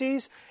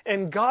mercies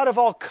and God of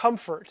all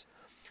comfort,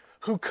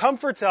 who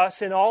comforts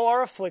us in all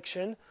our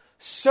affliction,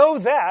 so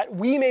that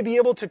we may be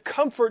able to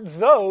comfort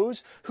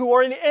those who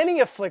are in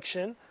any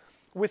affliction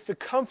with the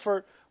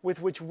comfort with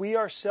which we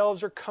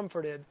ourselves are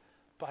comforted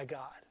by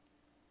God."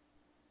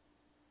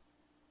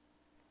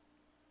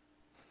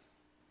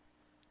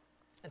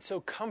 And so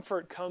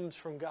comfort comes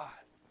from God.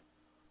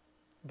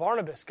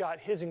 Barnabas got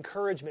his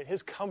encouragement,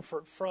 his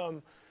comfort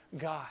from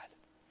God,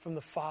 from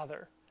the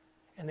Father.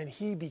 And then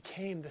he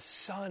became the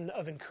son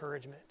of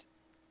encouragement,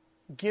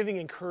 giving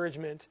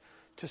encouragement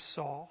to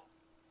Saul.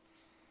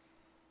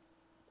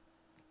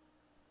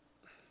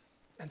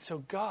 And so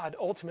God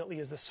ultimately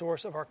is the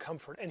source of our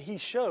comfort. And he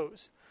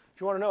shows.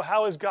 If you want to know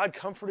how has God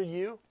comforted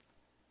you,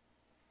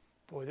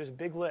 boy, there's a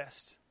big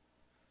list.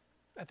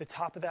 At the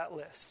top of that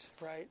list,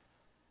 right?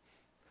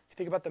 If you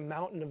think about the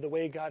mountain of the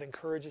way God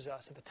encourages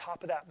us, at the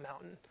top of that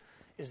mountain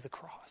is the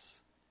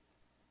cross.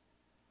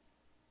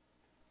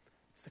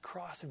 It's the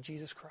cross of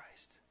Jesus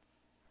Christ.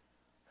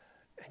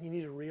 And you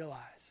need to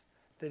realize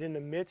that in the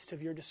midst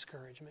of your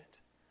discouragement,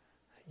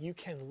 you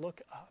can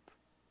look up.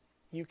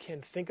 You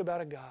can think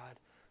about a God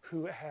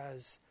who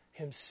has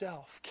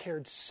himself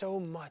cared so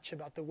much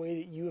about the way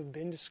that you have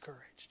been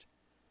discouraged,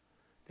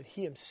 that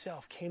he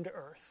himself came to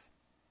earth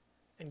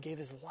and gave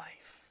his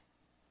life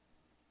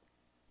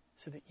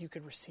so that you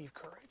could receive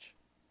courage.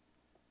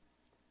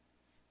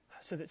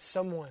 So that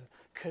someone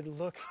could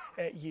look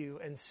at you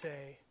and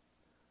say,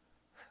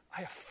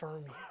 I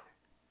affirm you.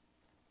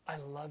 I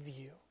love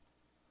you.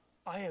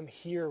 I am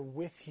here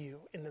with you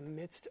in the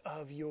midst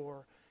of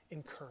your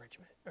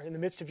encouragement, or in the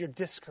midst of your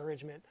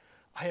discouragement.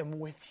 I am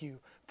with you,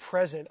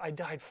 present. I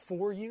died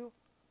for you,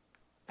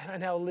 and I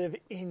now live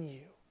in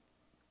you.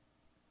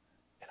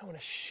 I want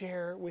to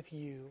share with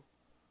you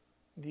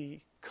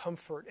the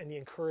comfort and the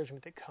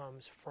encouragement that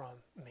comes from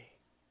me.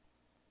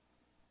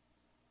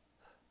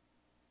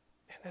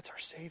 And that's our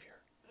Savior.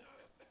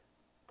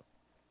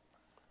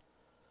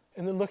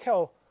 And then look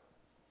how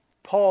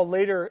Paul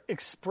later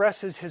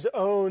expresses his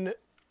own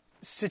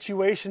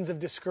situations of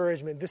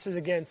discouragement. This is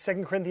again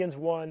 2 Corinthians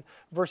 1,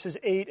 verses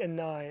 8 and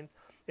 9.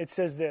 It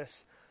says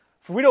this,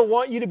 "For we don't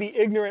want you to be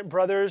ignorant,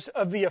 brothers,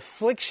 of the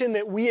affliction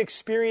that we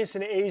experienced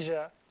in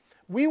Asia.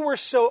 We were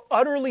so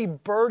utterly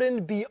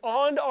burdened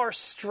beyond our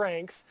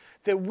strength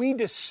that we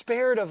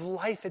despaired of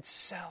life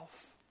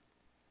itself."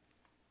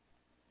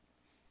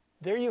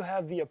 There you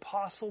have the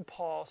Apostle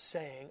Paul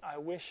saying, "I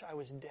wish I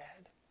was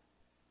dead.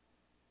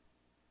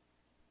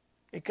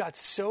 It got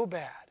so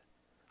bad.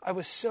 I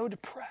was so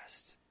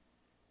depressed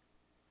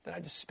that I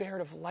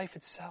despaired of life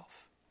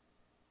itself.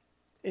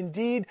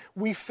 Indeed,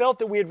 we felt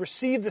that we had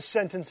received the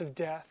sentence of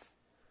death,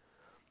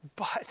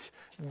 but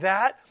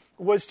that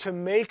was to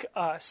make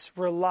us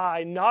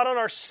rely not on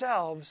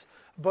ourselves,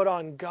 but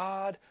on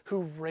God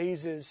who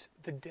raises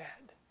the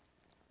dead."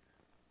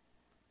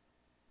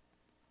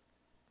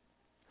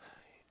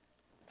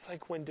 It's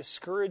like when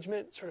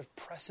discouragement sort of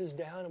presses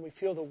down and we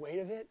feel the weight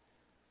of it.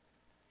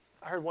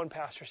 I heard one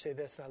pastor say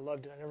this, and I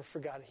loved it. I never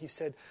forgot it. He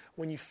said,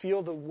 when you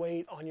feel the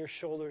weight on your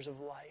shoulders of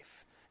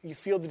life, you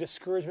feel the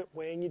discouragement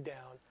weighing you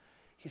down,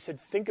 he said,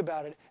 think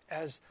about it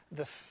as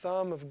the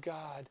thumb of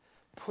God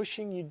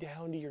pushing you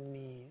down to your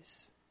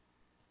knees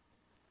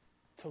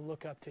to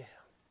look up to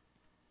Him.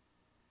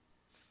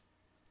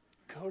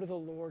 Go to the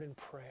Lord in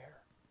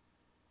prayer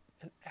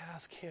and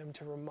ask Him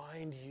to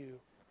remind you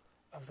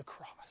of the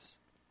cross,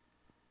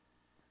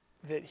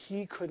 that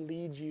He could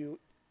lead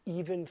you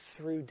even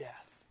through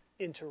death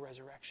into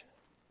resurrection.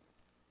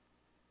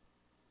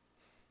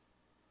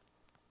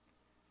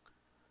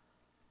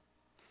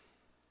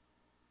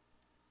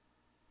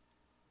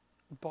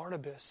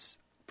 Barnabas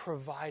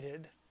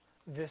provided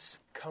this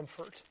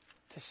comfort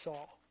to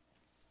Saul.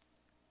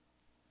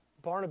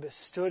 Barnabas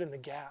stood in the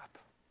gap,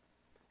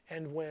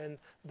 and when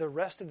the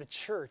rest of the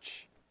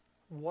church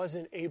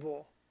wasn't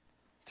able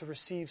to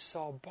receive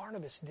Saul,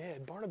 Barnabas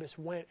did. Barnabas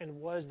went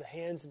and was the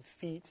hands and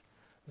feet,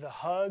 the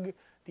hug,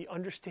 the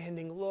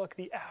understanding look,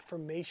 the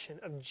affirmation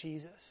of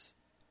Jesus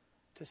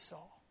to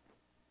Saul.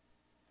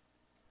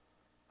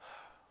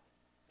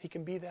 He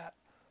can be that.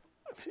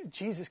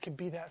 Jesus can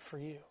be that for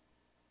you.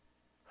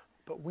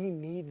 But we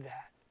need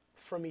that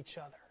from each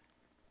other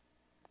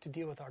to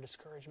deal with our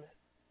discouragement.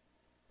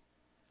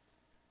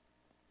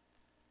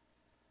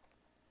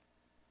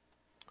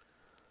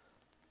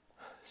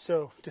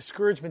 So,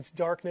 discouragement's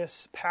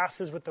darkness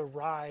passes with the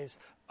rise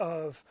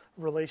of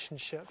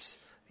relationships,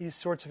 these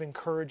sorts of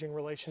encouraging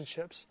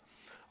relationships.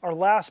 Our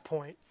last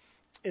point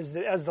is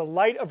that as the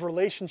light of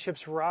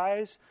relationships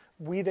rise,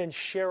 we then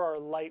share our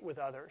light with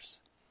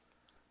others.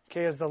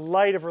 Okay, as the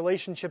light of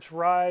relationships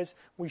rise,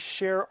 we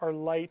share our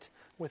light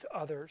with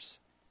others.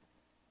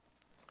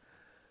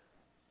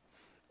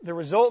 The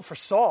result for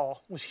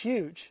Saul was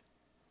huge.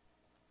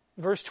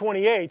 Verse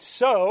 28,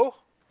 "So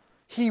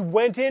he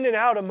went in and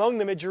out among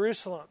them at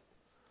Jerusalem."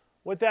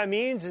 What that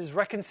means is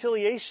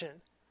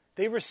reconciliation.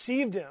 They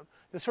received him.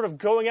 The sort of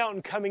going out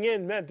and coming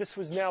in meant this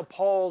was now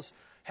Paul's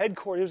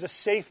headquarters. It was a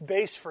safe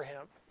base for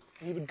him.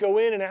 He would go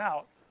in and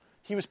out.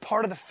 He was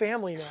part of the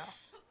family now.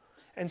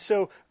 And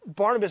so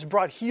Barnabas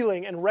brought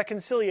healing and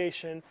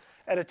reconciliation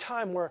at a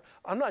time where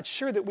I'm not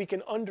sure that we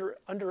can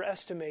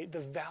underestimate the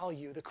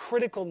value, the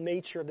critical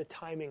nature of the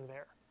timing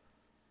there.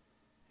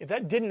 If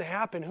that didn't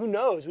happen, who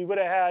knows? We would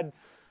have had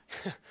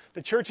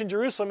the church in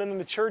Jerusalem and then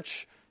the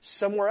church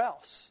somewhere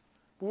else.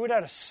 We would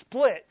have had a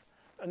split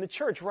in the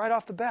church right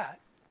off the bat.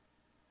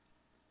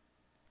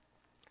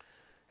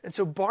 And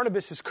so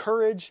Barnabas'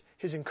 courage,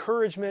 his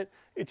encouragement,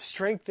 it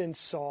strengthened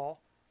Saul.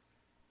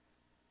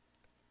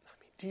 I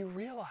mean, do you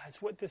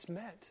realize what this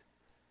meant?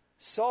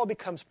 Saul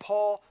becomes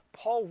Paul.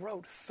 Paul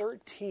wrote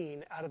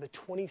 13 out of the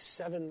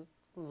 27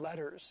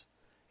 letters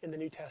in the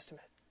New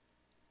Testament.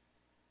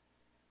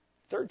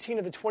 13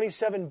 of the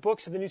 27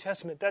 books of the New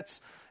Testament.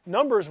 That's,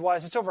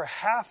 numbers-wise, it's over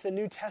half the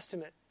New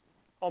Testament,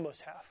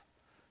 almost half.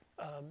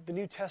 The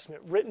New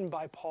Testament written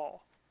by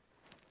Paul.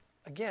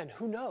 Again,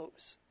 who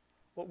knows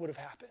what would have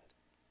happened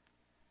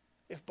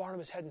if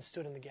Barnabas hadn't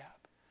stood in the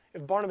gap,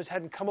 if Barnabas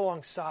hadn't come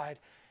alongside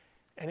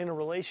and in a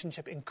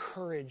relationship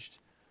encouraged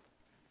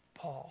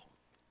Paul.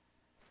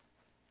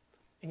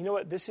 And you know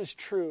what? This is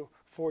true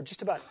for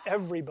just about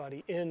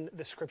everybody in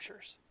the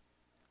Scriptures.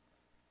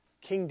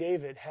 King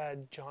David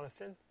had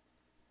Jonathan.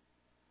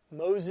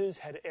 Moses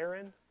had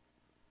Aaron.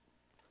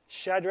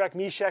 Shadrach,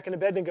 Meshach, and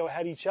Abednego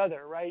had each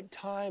other, right?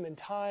 Time and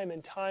time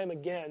and time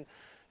again.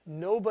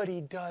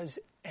 Nobody does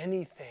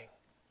anything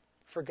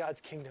for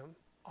God's kingdom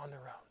on their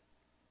own.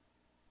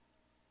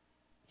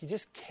 You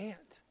just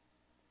can't.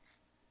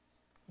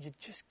 You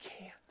just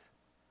can't.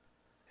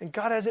 And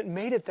God hasn't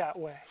made it that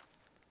way.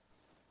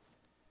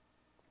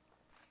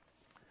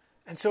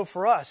 And so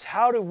for us,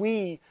 how do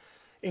we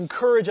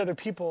encourage other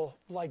people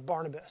like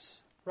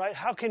Barnabas? right?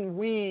 How can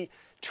we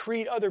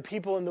treat other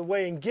people in the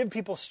way and give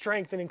people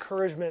strength and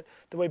encouragement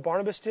the way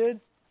Barnabas did?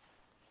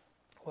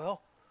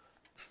 Well,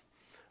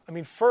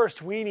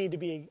 first we need to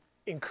be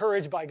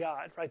encouraged by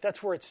God, right?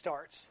 That's where it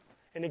starts.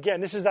 And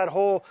again, this is that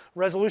whole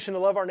resolution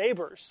to love our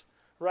neighbors,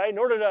 right? In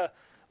order to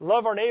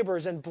love our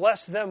neighbors and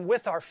bless them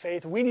with our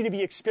faith, we need to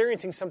be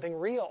experiencing something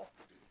real.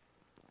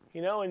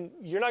 And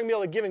you're not going to be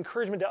able to give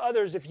encouragement to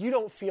others if you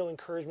don't feel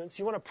encouragement. So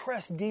you want to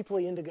press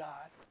deeply into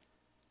God,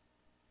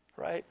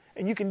 right?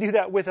 And you can do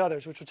that with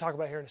others, which we'll talk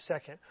about here in a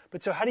second.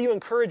 But so how do you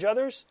encourage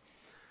others?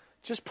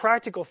 Just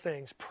practical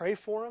things. Pray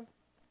for them.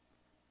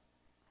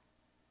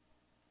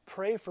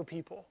 Pray for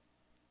people.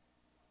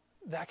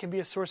 That can be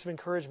a source of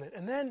encouragement.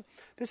 And then,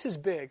 this is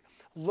big,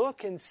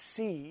 look and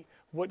see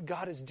what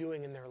God is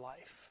doing in their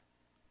life.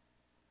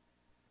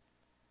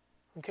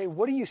 Okay,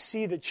 what do you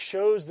see that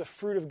shows the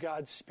fruit of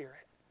God's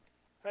Spirit?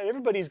 Right?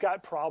 Everybody's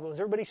got problems,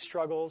 everybody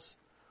struggles,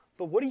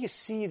 but what do you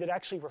see that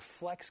actually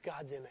reflects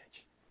God's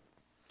image?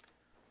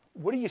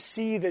 What do you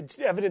see that's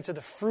evidence of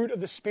the fruit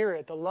of the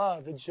Spirit, the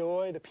love, the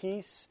joy, the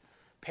peace,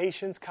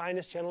 patience,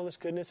 kindness, gentleness,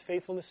 goodness,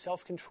 faithfulness,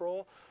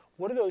 self-control?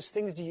 What of those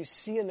things do you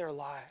see in their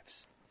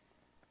lives?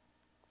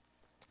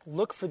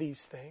 Look for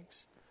these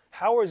things.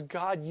 How is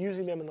God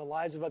using them in the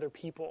lives of other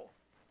people?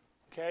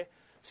 Okay?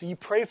 So you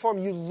pray for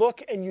them, you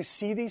look and you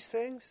see these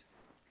things.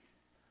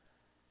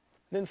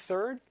 Then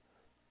third,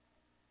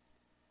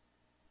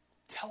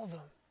 tell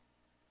them.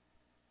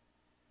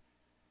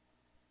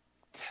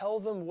 Tell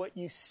them what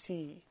you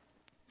see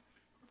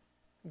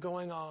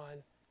going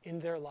on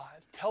in their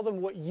lives. Tell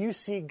them what you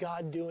see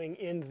God doing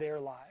in their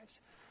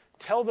lives.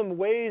 Tell them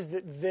ways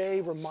that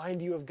they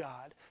remind you of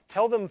God.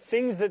 Tell them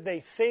things that they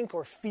think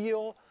or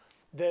feel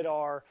that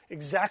are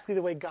exactly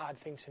the way God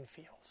thinks and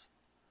feels.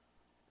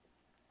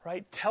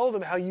 Right? Tell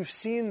them how you've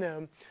seen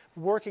them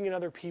working in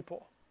other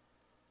people.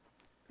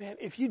 Man,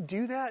 if you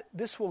do that,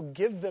 this will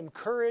give them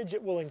courage.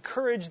 It will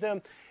encourage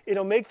them.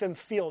 It'll make them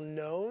feel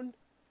known.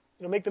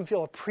 It'll make them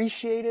feel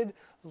appreciated,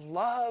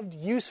 loved,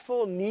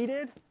 useful,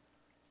 needed.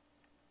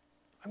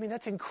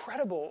 That's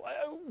incredible.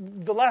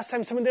 The last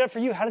time someone did that for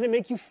you, how did it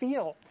make you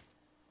feel?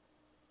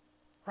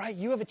 Right?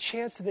 You have a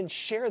chance to then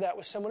share that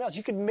with someone else.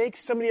 You could make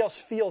somebody else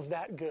feel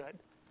that good.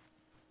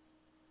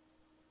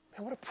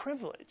 Man, what a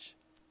privilege.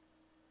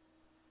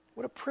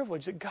 What a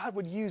privilege that God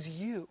would use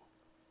you.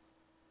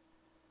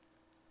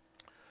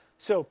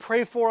 So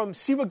pray for them,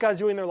 see what God's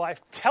doing in their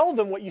life, tell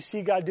them what you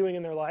see God doing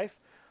in their life,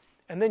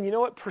 and then, you know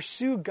what?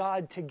 Pursue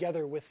God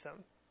together with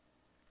them.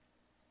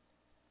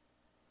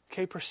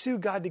 Okay, pursue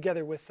God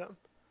together with them.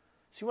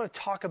 So you want to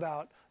talk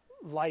about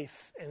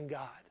life and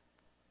God.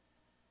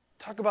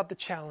 Talk about the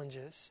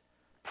challenges.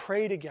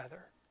 Pray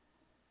together.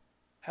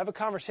 Have a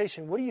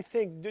conversation. What do you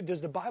think?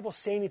 Does the Bible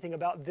say anything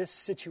about this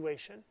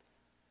situation?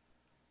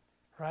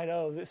 Right?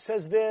 Oh, it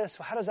says this.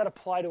 How does that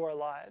apply to our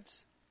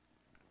lives?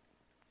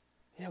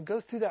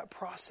 Go through that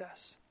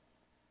process.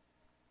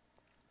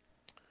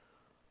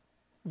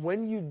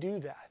 When you do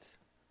that,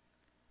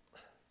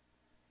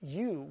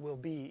 you will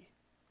be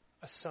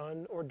a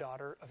son or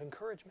daughter of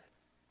encouragement.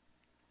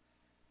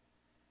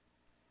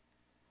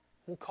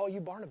 We'll call you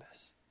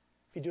Barnabas.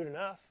 If you do it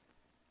enough,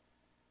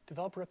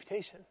 develop a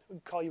reputation.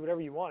 We'll call you whatever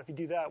you want. If you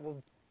do that,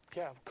 we'll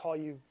call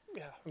you,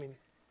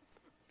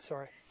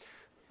 sorry.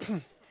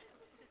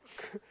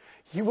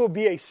 You will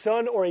be a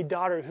son or a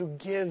daughter who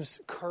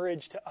gives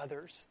courage to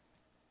others.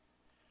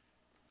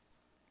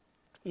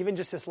 Even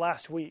just this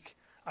last week,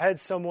 I had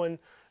someone,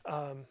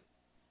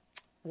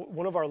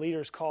 one of our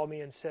leaders called me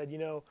and said,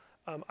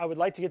 I would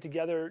like to get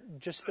together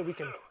just so that we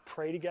can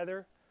pray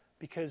together,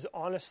 because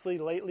honestly,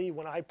 lately,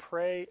 when I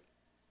pray,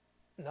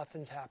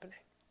 nothing's happening.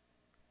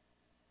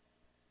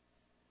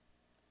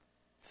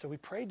 So we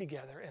prayed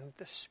together, and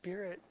the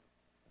Spirit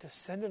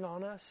descended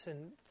on us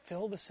and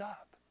filled us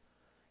up.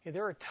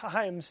 There are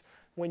times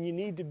when you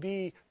need to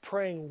be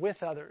praying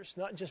with others,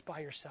 not just by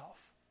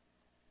yourself.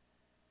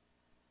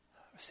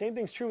 Same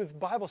thing's true with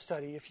Bible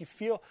study. If you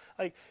feel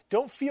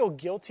don't feel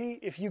guilty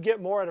if you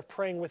get more out of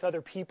praying with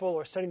other people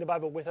or studying the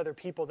Bible with other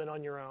people than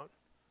on your own.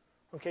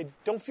 Okay,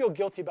 don't feel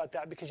guilty about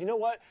that, because you know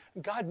what?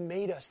 God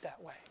made us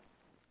that way.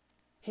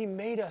 He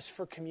made us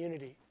for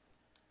community.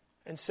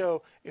 And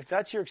so if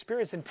that's your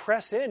experience, then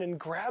press in and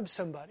grab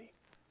somebody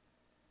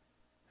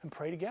and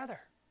pray together.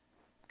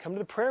 Come to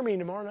the prayer meeting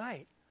tomorrow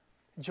night.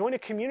 Join a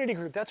community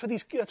group. That's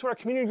what our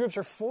community groups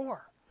are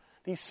for.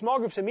 These small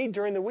groups that meet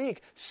during the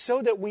week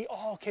so that we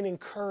all can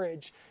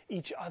encourage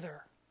each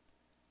other.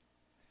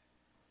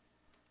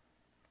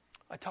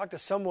 I talked to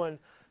someone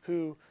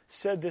who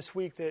said this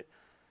week that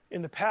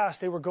in the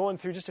past they were going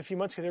through, just a few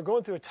months ago, they were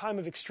going through a time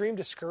of extreme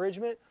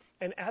discouragement.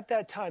 And at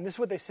that time, this is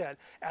what they said,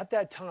 at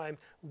that time,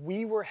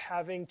 we were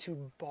having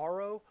to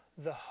borrow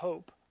the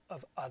hope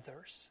of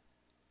others.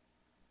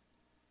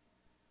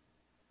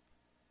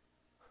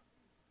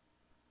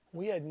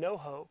 We had no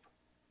hope,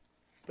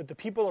 but the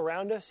people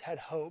around us had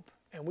hope,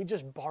 and we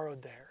just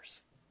borrowed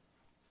theirs.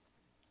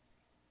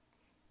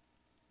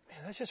 Man,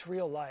 that's just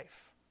real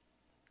life.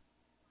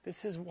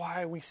 This is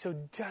why we so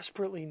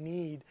desperately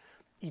need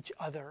each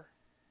other.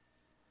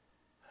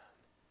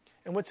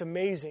 And what's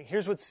amazing,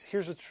 here's what's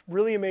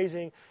really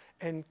amazing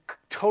and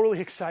totally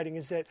exciting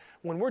is that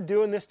when we're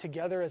doing this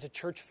together as a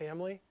church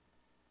family,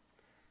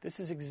 this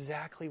is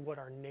exactly what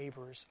our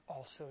neighbors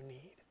also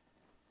need.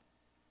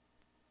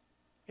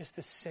 It's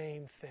the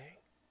same thing.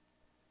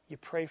 You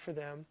pray for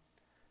them,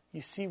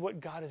 you see what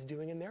God is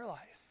doing in their life,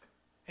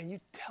 and you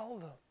tell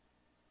them,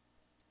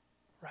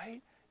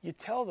 right? You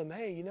tell them,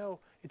 hey,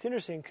 it's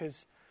interesting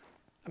because,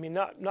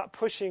 not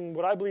pushing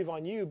what I believe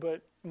on you,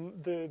 but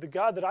the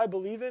God that I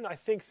believe in, I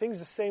think things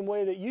the same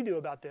way that you do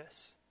about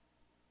this,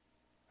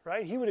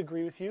 right? He would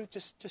agree with you,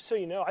 just so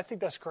you know. I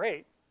think that's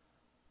great.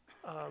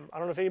 I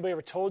don't know if anybody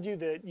ever told you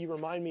that you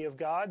remind me of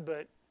God,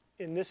 but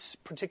in this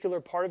particular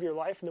part of your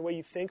life and the way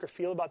you think or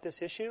feel about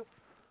this issue,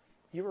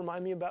 you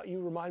remind me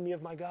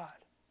of my God.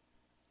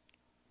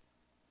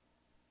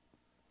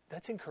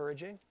 That's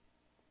encouraging.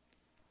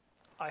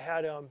 I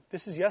had,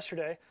 this is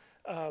yesterday,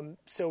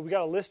 so we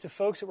got a list of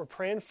folks that we're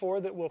praying for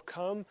that will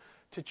come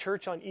to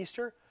church on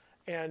Easter,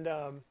 and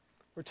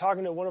we're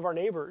talking to one of our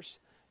neighbors,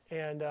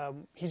 and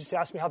he just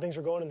asked me how things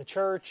were going in the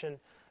church, and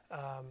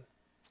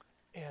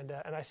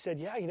I said,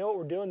 yeah,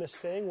 we're doing this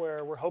thing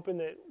where we're hoping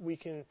that we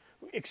can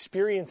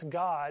experience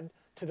God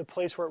to the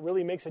place where it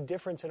really makes a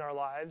difference in our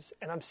lives,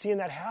 and I'm seeing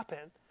that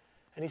happen.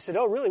 And he said,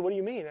 oh, really? What do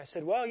you mean? I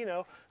said,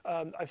 well,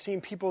 I've seen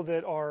people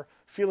that are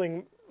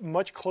feeling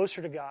much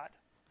closer to God.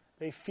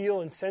 They feel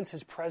and sense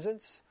His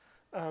presence.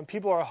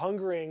 People are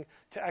hungering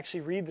to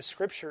actually read the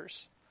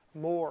Scriptures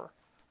more,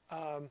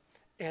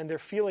 and they're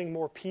feeling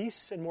more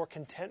peace and more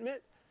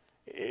contentment.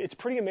 It's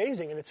pretty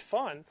amazing, and it's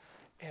fun.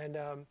 And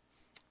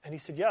he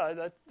said,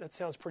 yeah, that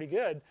sounds pretty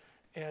good.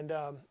 And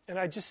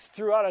I just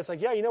threw out, I was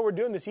like, yeah, we're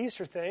doing this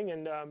Easter thing,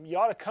 and you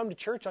ought to come to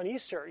church on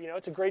Easter.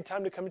 It's a great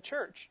time to come to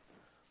church.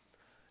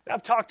 And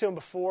I've talked to him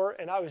before,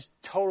 and I just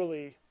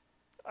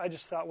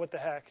thought, what the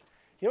heck?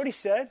 You know what he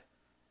said?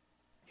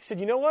 He said,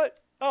 you know what?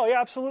 Oh,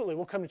 yeah, absolutely.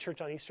 We'll come to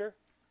church on Easter.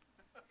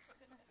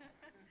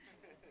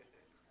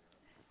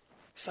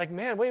 It's like,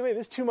 man, wait,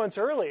 this is 2 months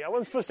early. I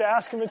wasn't supposed to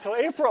ask him until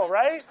April,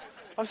 right?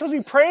 I'm supposed to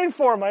be praying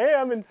for him. I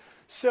am. And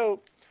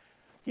so,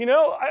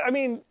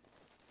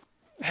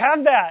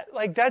 have that.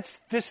 Like,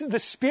 this is the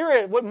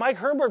Spirit, what Mike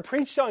Herberg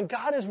preached on.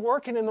 God is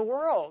working in the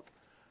world,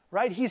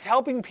 right? He's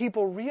helping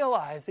people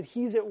realize that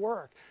He's at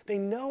work. They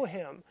know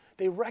Him.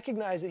 They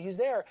recognize that He's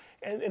there,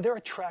 and they're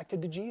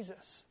attracted to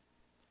Jesus.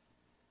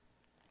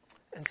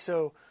 And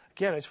so,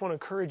 again, I just want to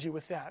encourage you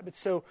with that. But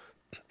so,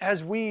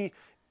 as we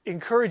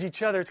encourage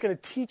each other, it's going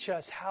to teach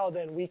us how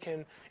then we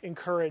can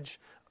encourage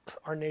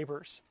our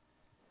neighbors.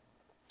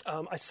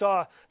 I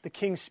saw The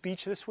King's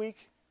Speech this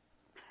week,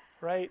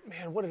 right?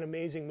 Man, what an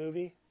amazing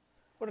movie.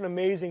 What an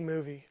amazing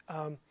movie.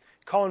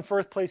 Colin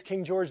Firth plays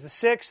King George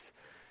VI.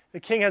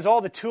 The king has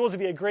all the tools to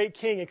be a great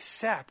king,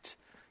 except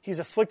he's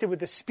afflicted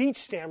with a speech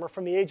stammer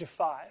from the age of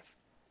 5.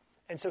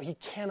 And so he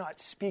cannot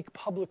speak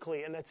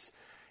publicly, and that's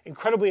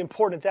incredibly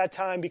important at that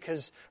time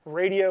because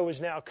radio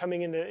was now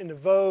coming into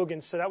vogue,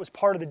 and so that was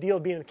part of the deal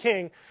of being a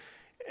king.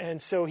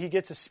 And so he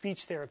gets a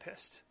speech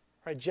therapist,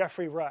 right?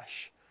 Jeffrey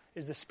Rush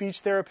is the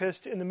speech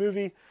therapist in the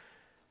movie,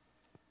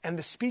 and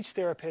the speech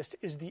therapist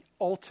is the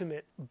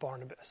ultimate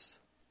Barnabas.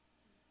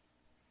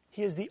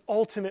 He is the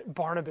ultimate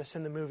Barnabas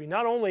in the movie.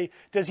 Not only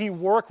does he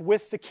work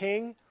with the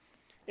king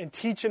and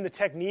teach him the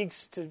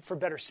techniques for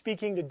better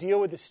speaking, to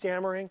deal with the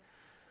stammering,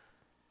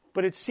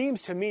 but it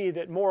seems to me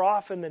that more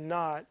often than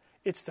not,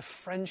 it's the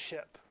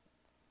friendship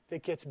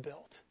that gets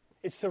built.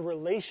 It's the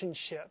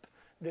relationship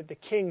that the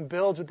king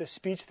builds with the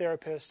speech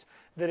therapist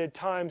that at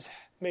times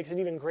makes an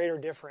even greater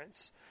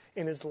difference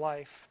in his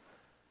life.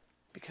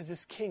 Because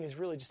this king is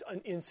really just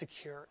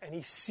insecure, and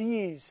he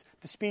sees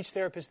the speech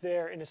therapist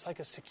there, and it's like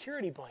a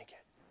security blanket.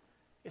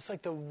 It's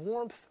like the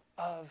warmth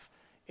of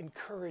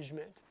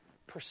encouragement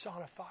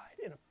personified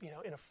in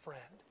a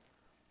friend.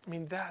 I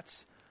mean,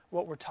 that's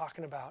what we're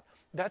talking about.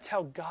 That's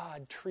how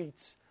God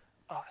treats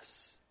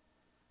us.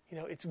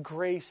 It's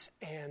grace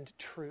and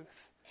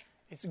truth.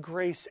 It's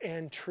grace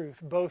and truth,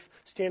 both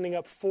standing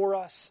up for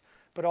us,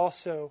 but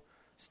also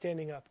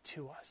standing up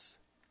to us.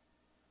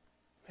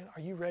 Man,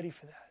 are you ready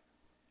for that?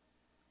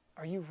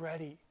 Are you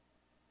ready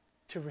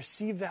to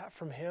receive that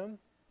from Him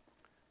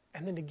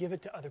and then to give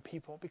it to other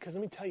people? Because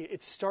let me tell you,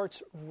 it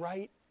starts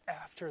right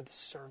after the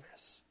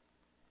service.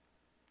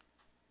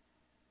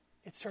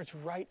 It starts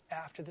right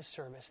after the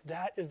service.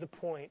 That is the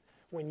point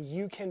when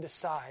you can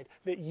decide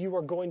that you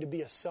are going to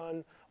be a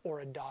son or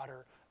a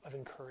daughter of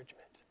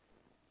encouragement.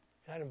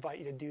 And I'd invite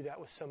you to do that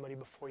with somebody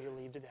before you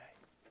leave today.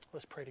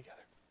 Let's pray together.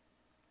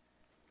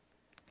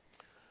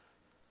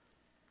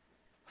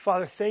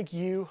 Father, thank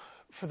you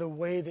for the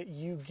way that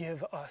you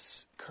give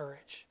us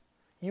courage.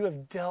 You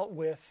have dealt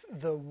with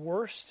the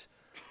worst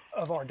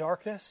of our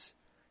darkness.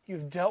 You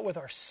have dealt with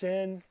our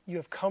sin. You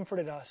have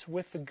comforted us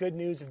with the good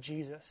news of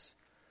Jesus.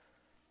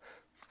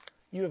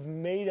 You have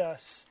made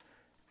us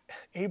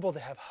able to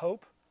have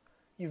hope.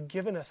 You've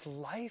given us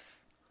life.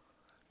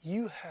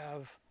 You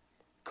have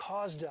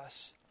caused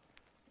us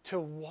to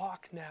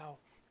walk now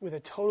with a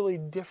totally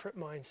different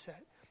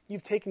mindset.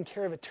 You've taken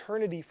care of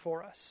eternity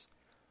for us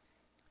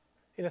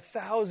In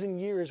 1,000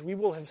 years, we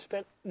will have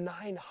spent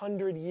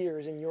 900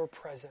 years in your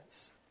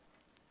presence.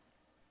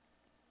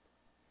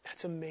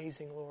 That's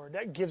amazing, Lord.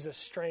 That gives us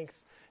strength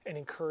and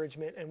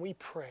encouragement, and we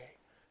pray,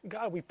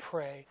 God, we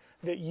pray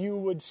that you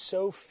would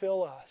so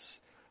fill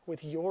us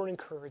with your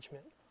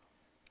encouragement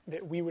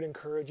that we would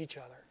encourage each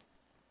other.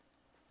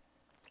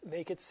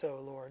 Make it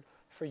so, Lord,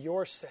 for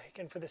your sake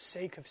and for the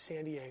sake of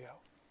San Diego.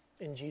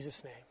 In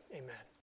Jesus' name, amen.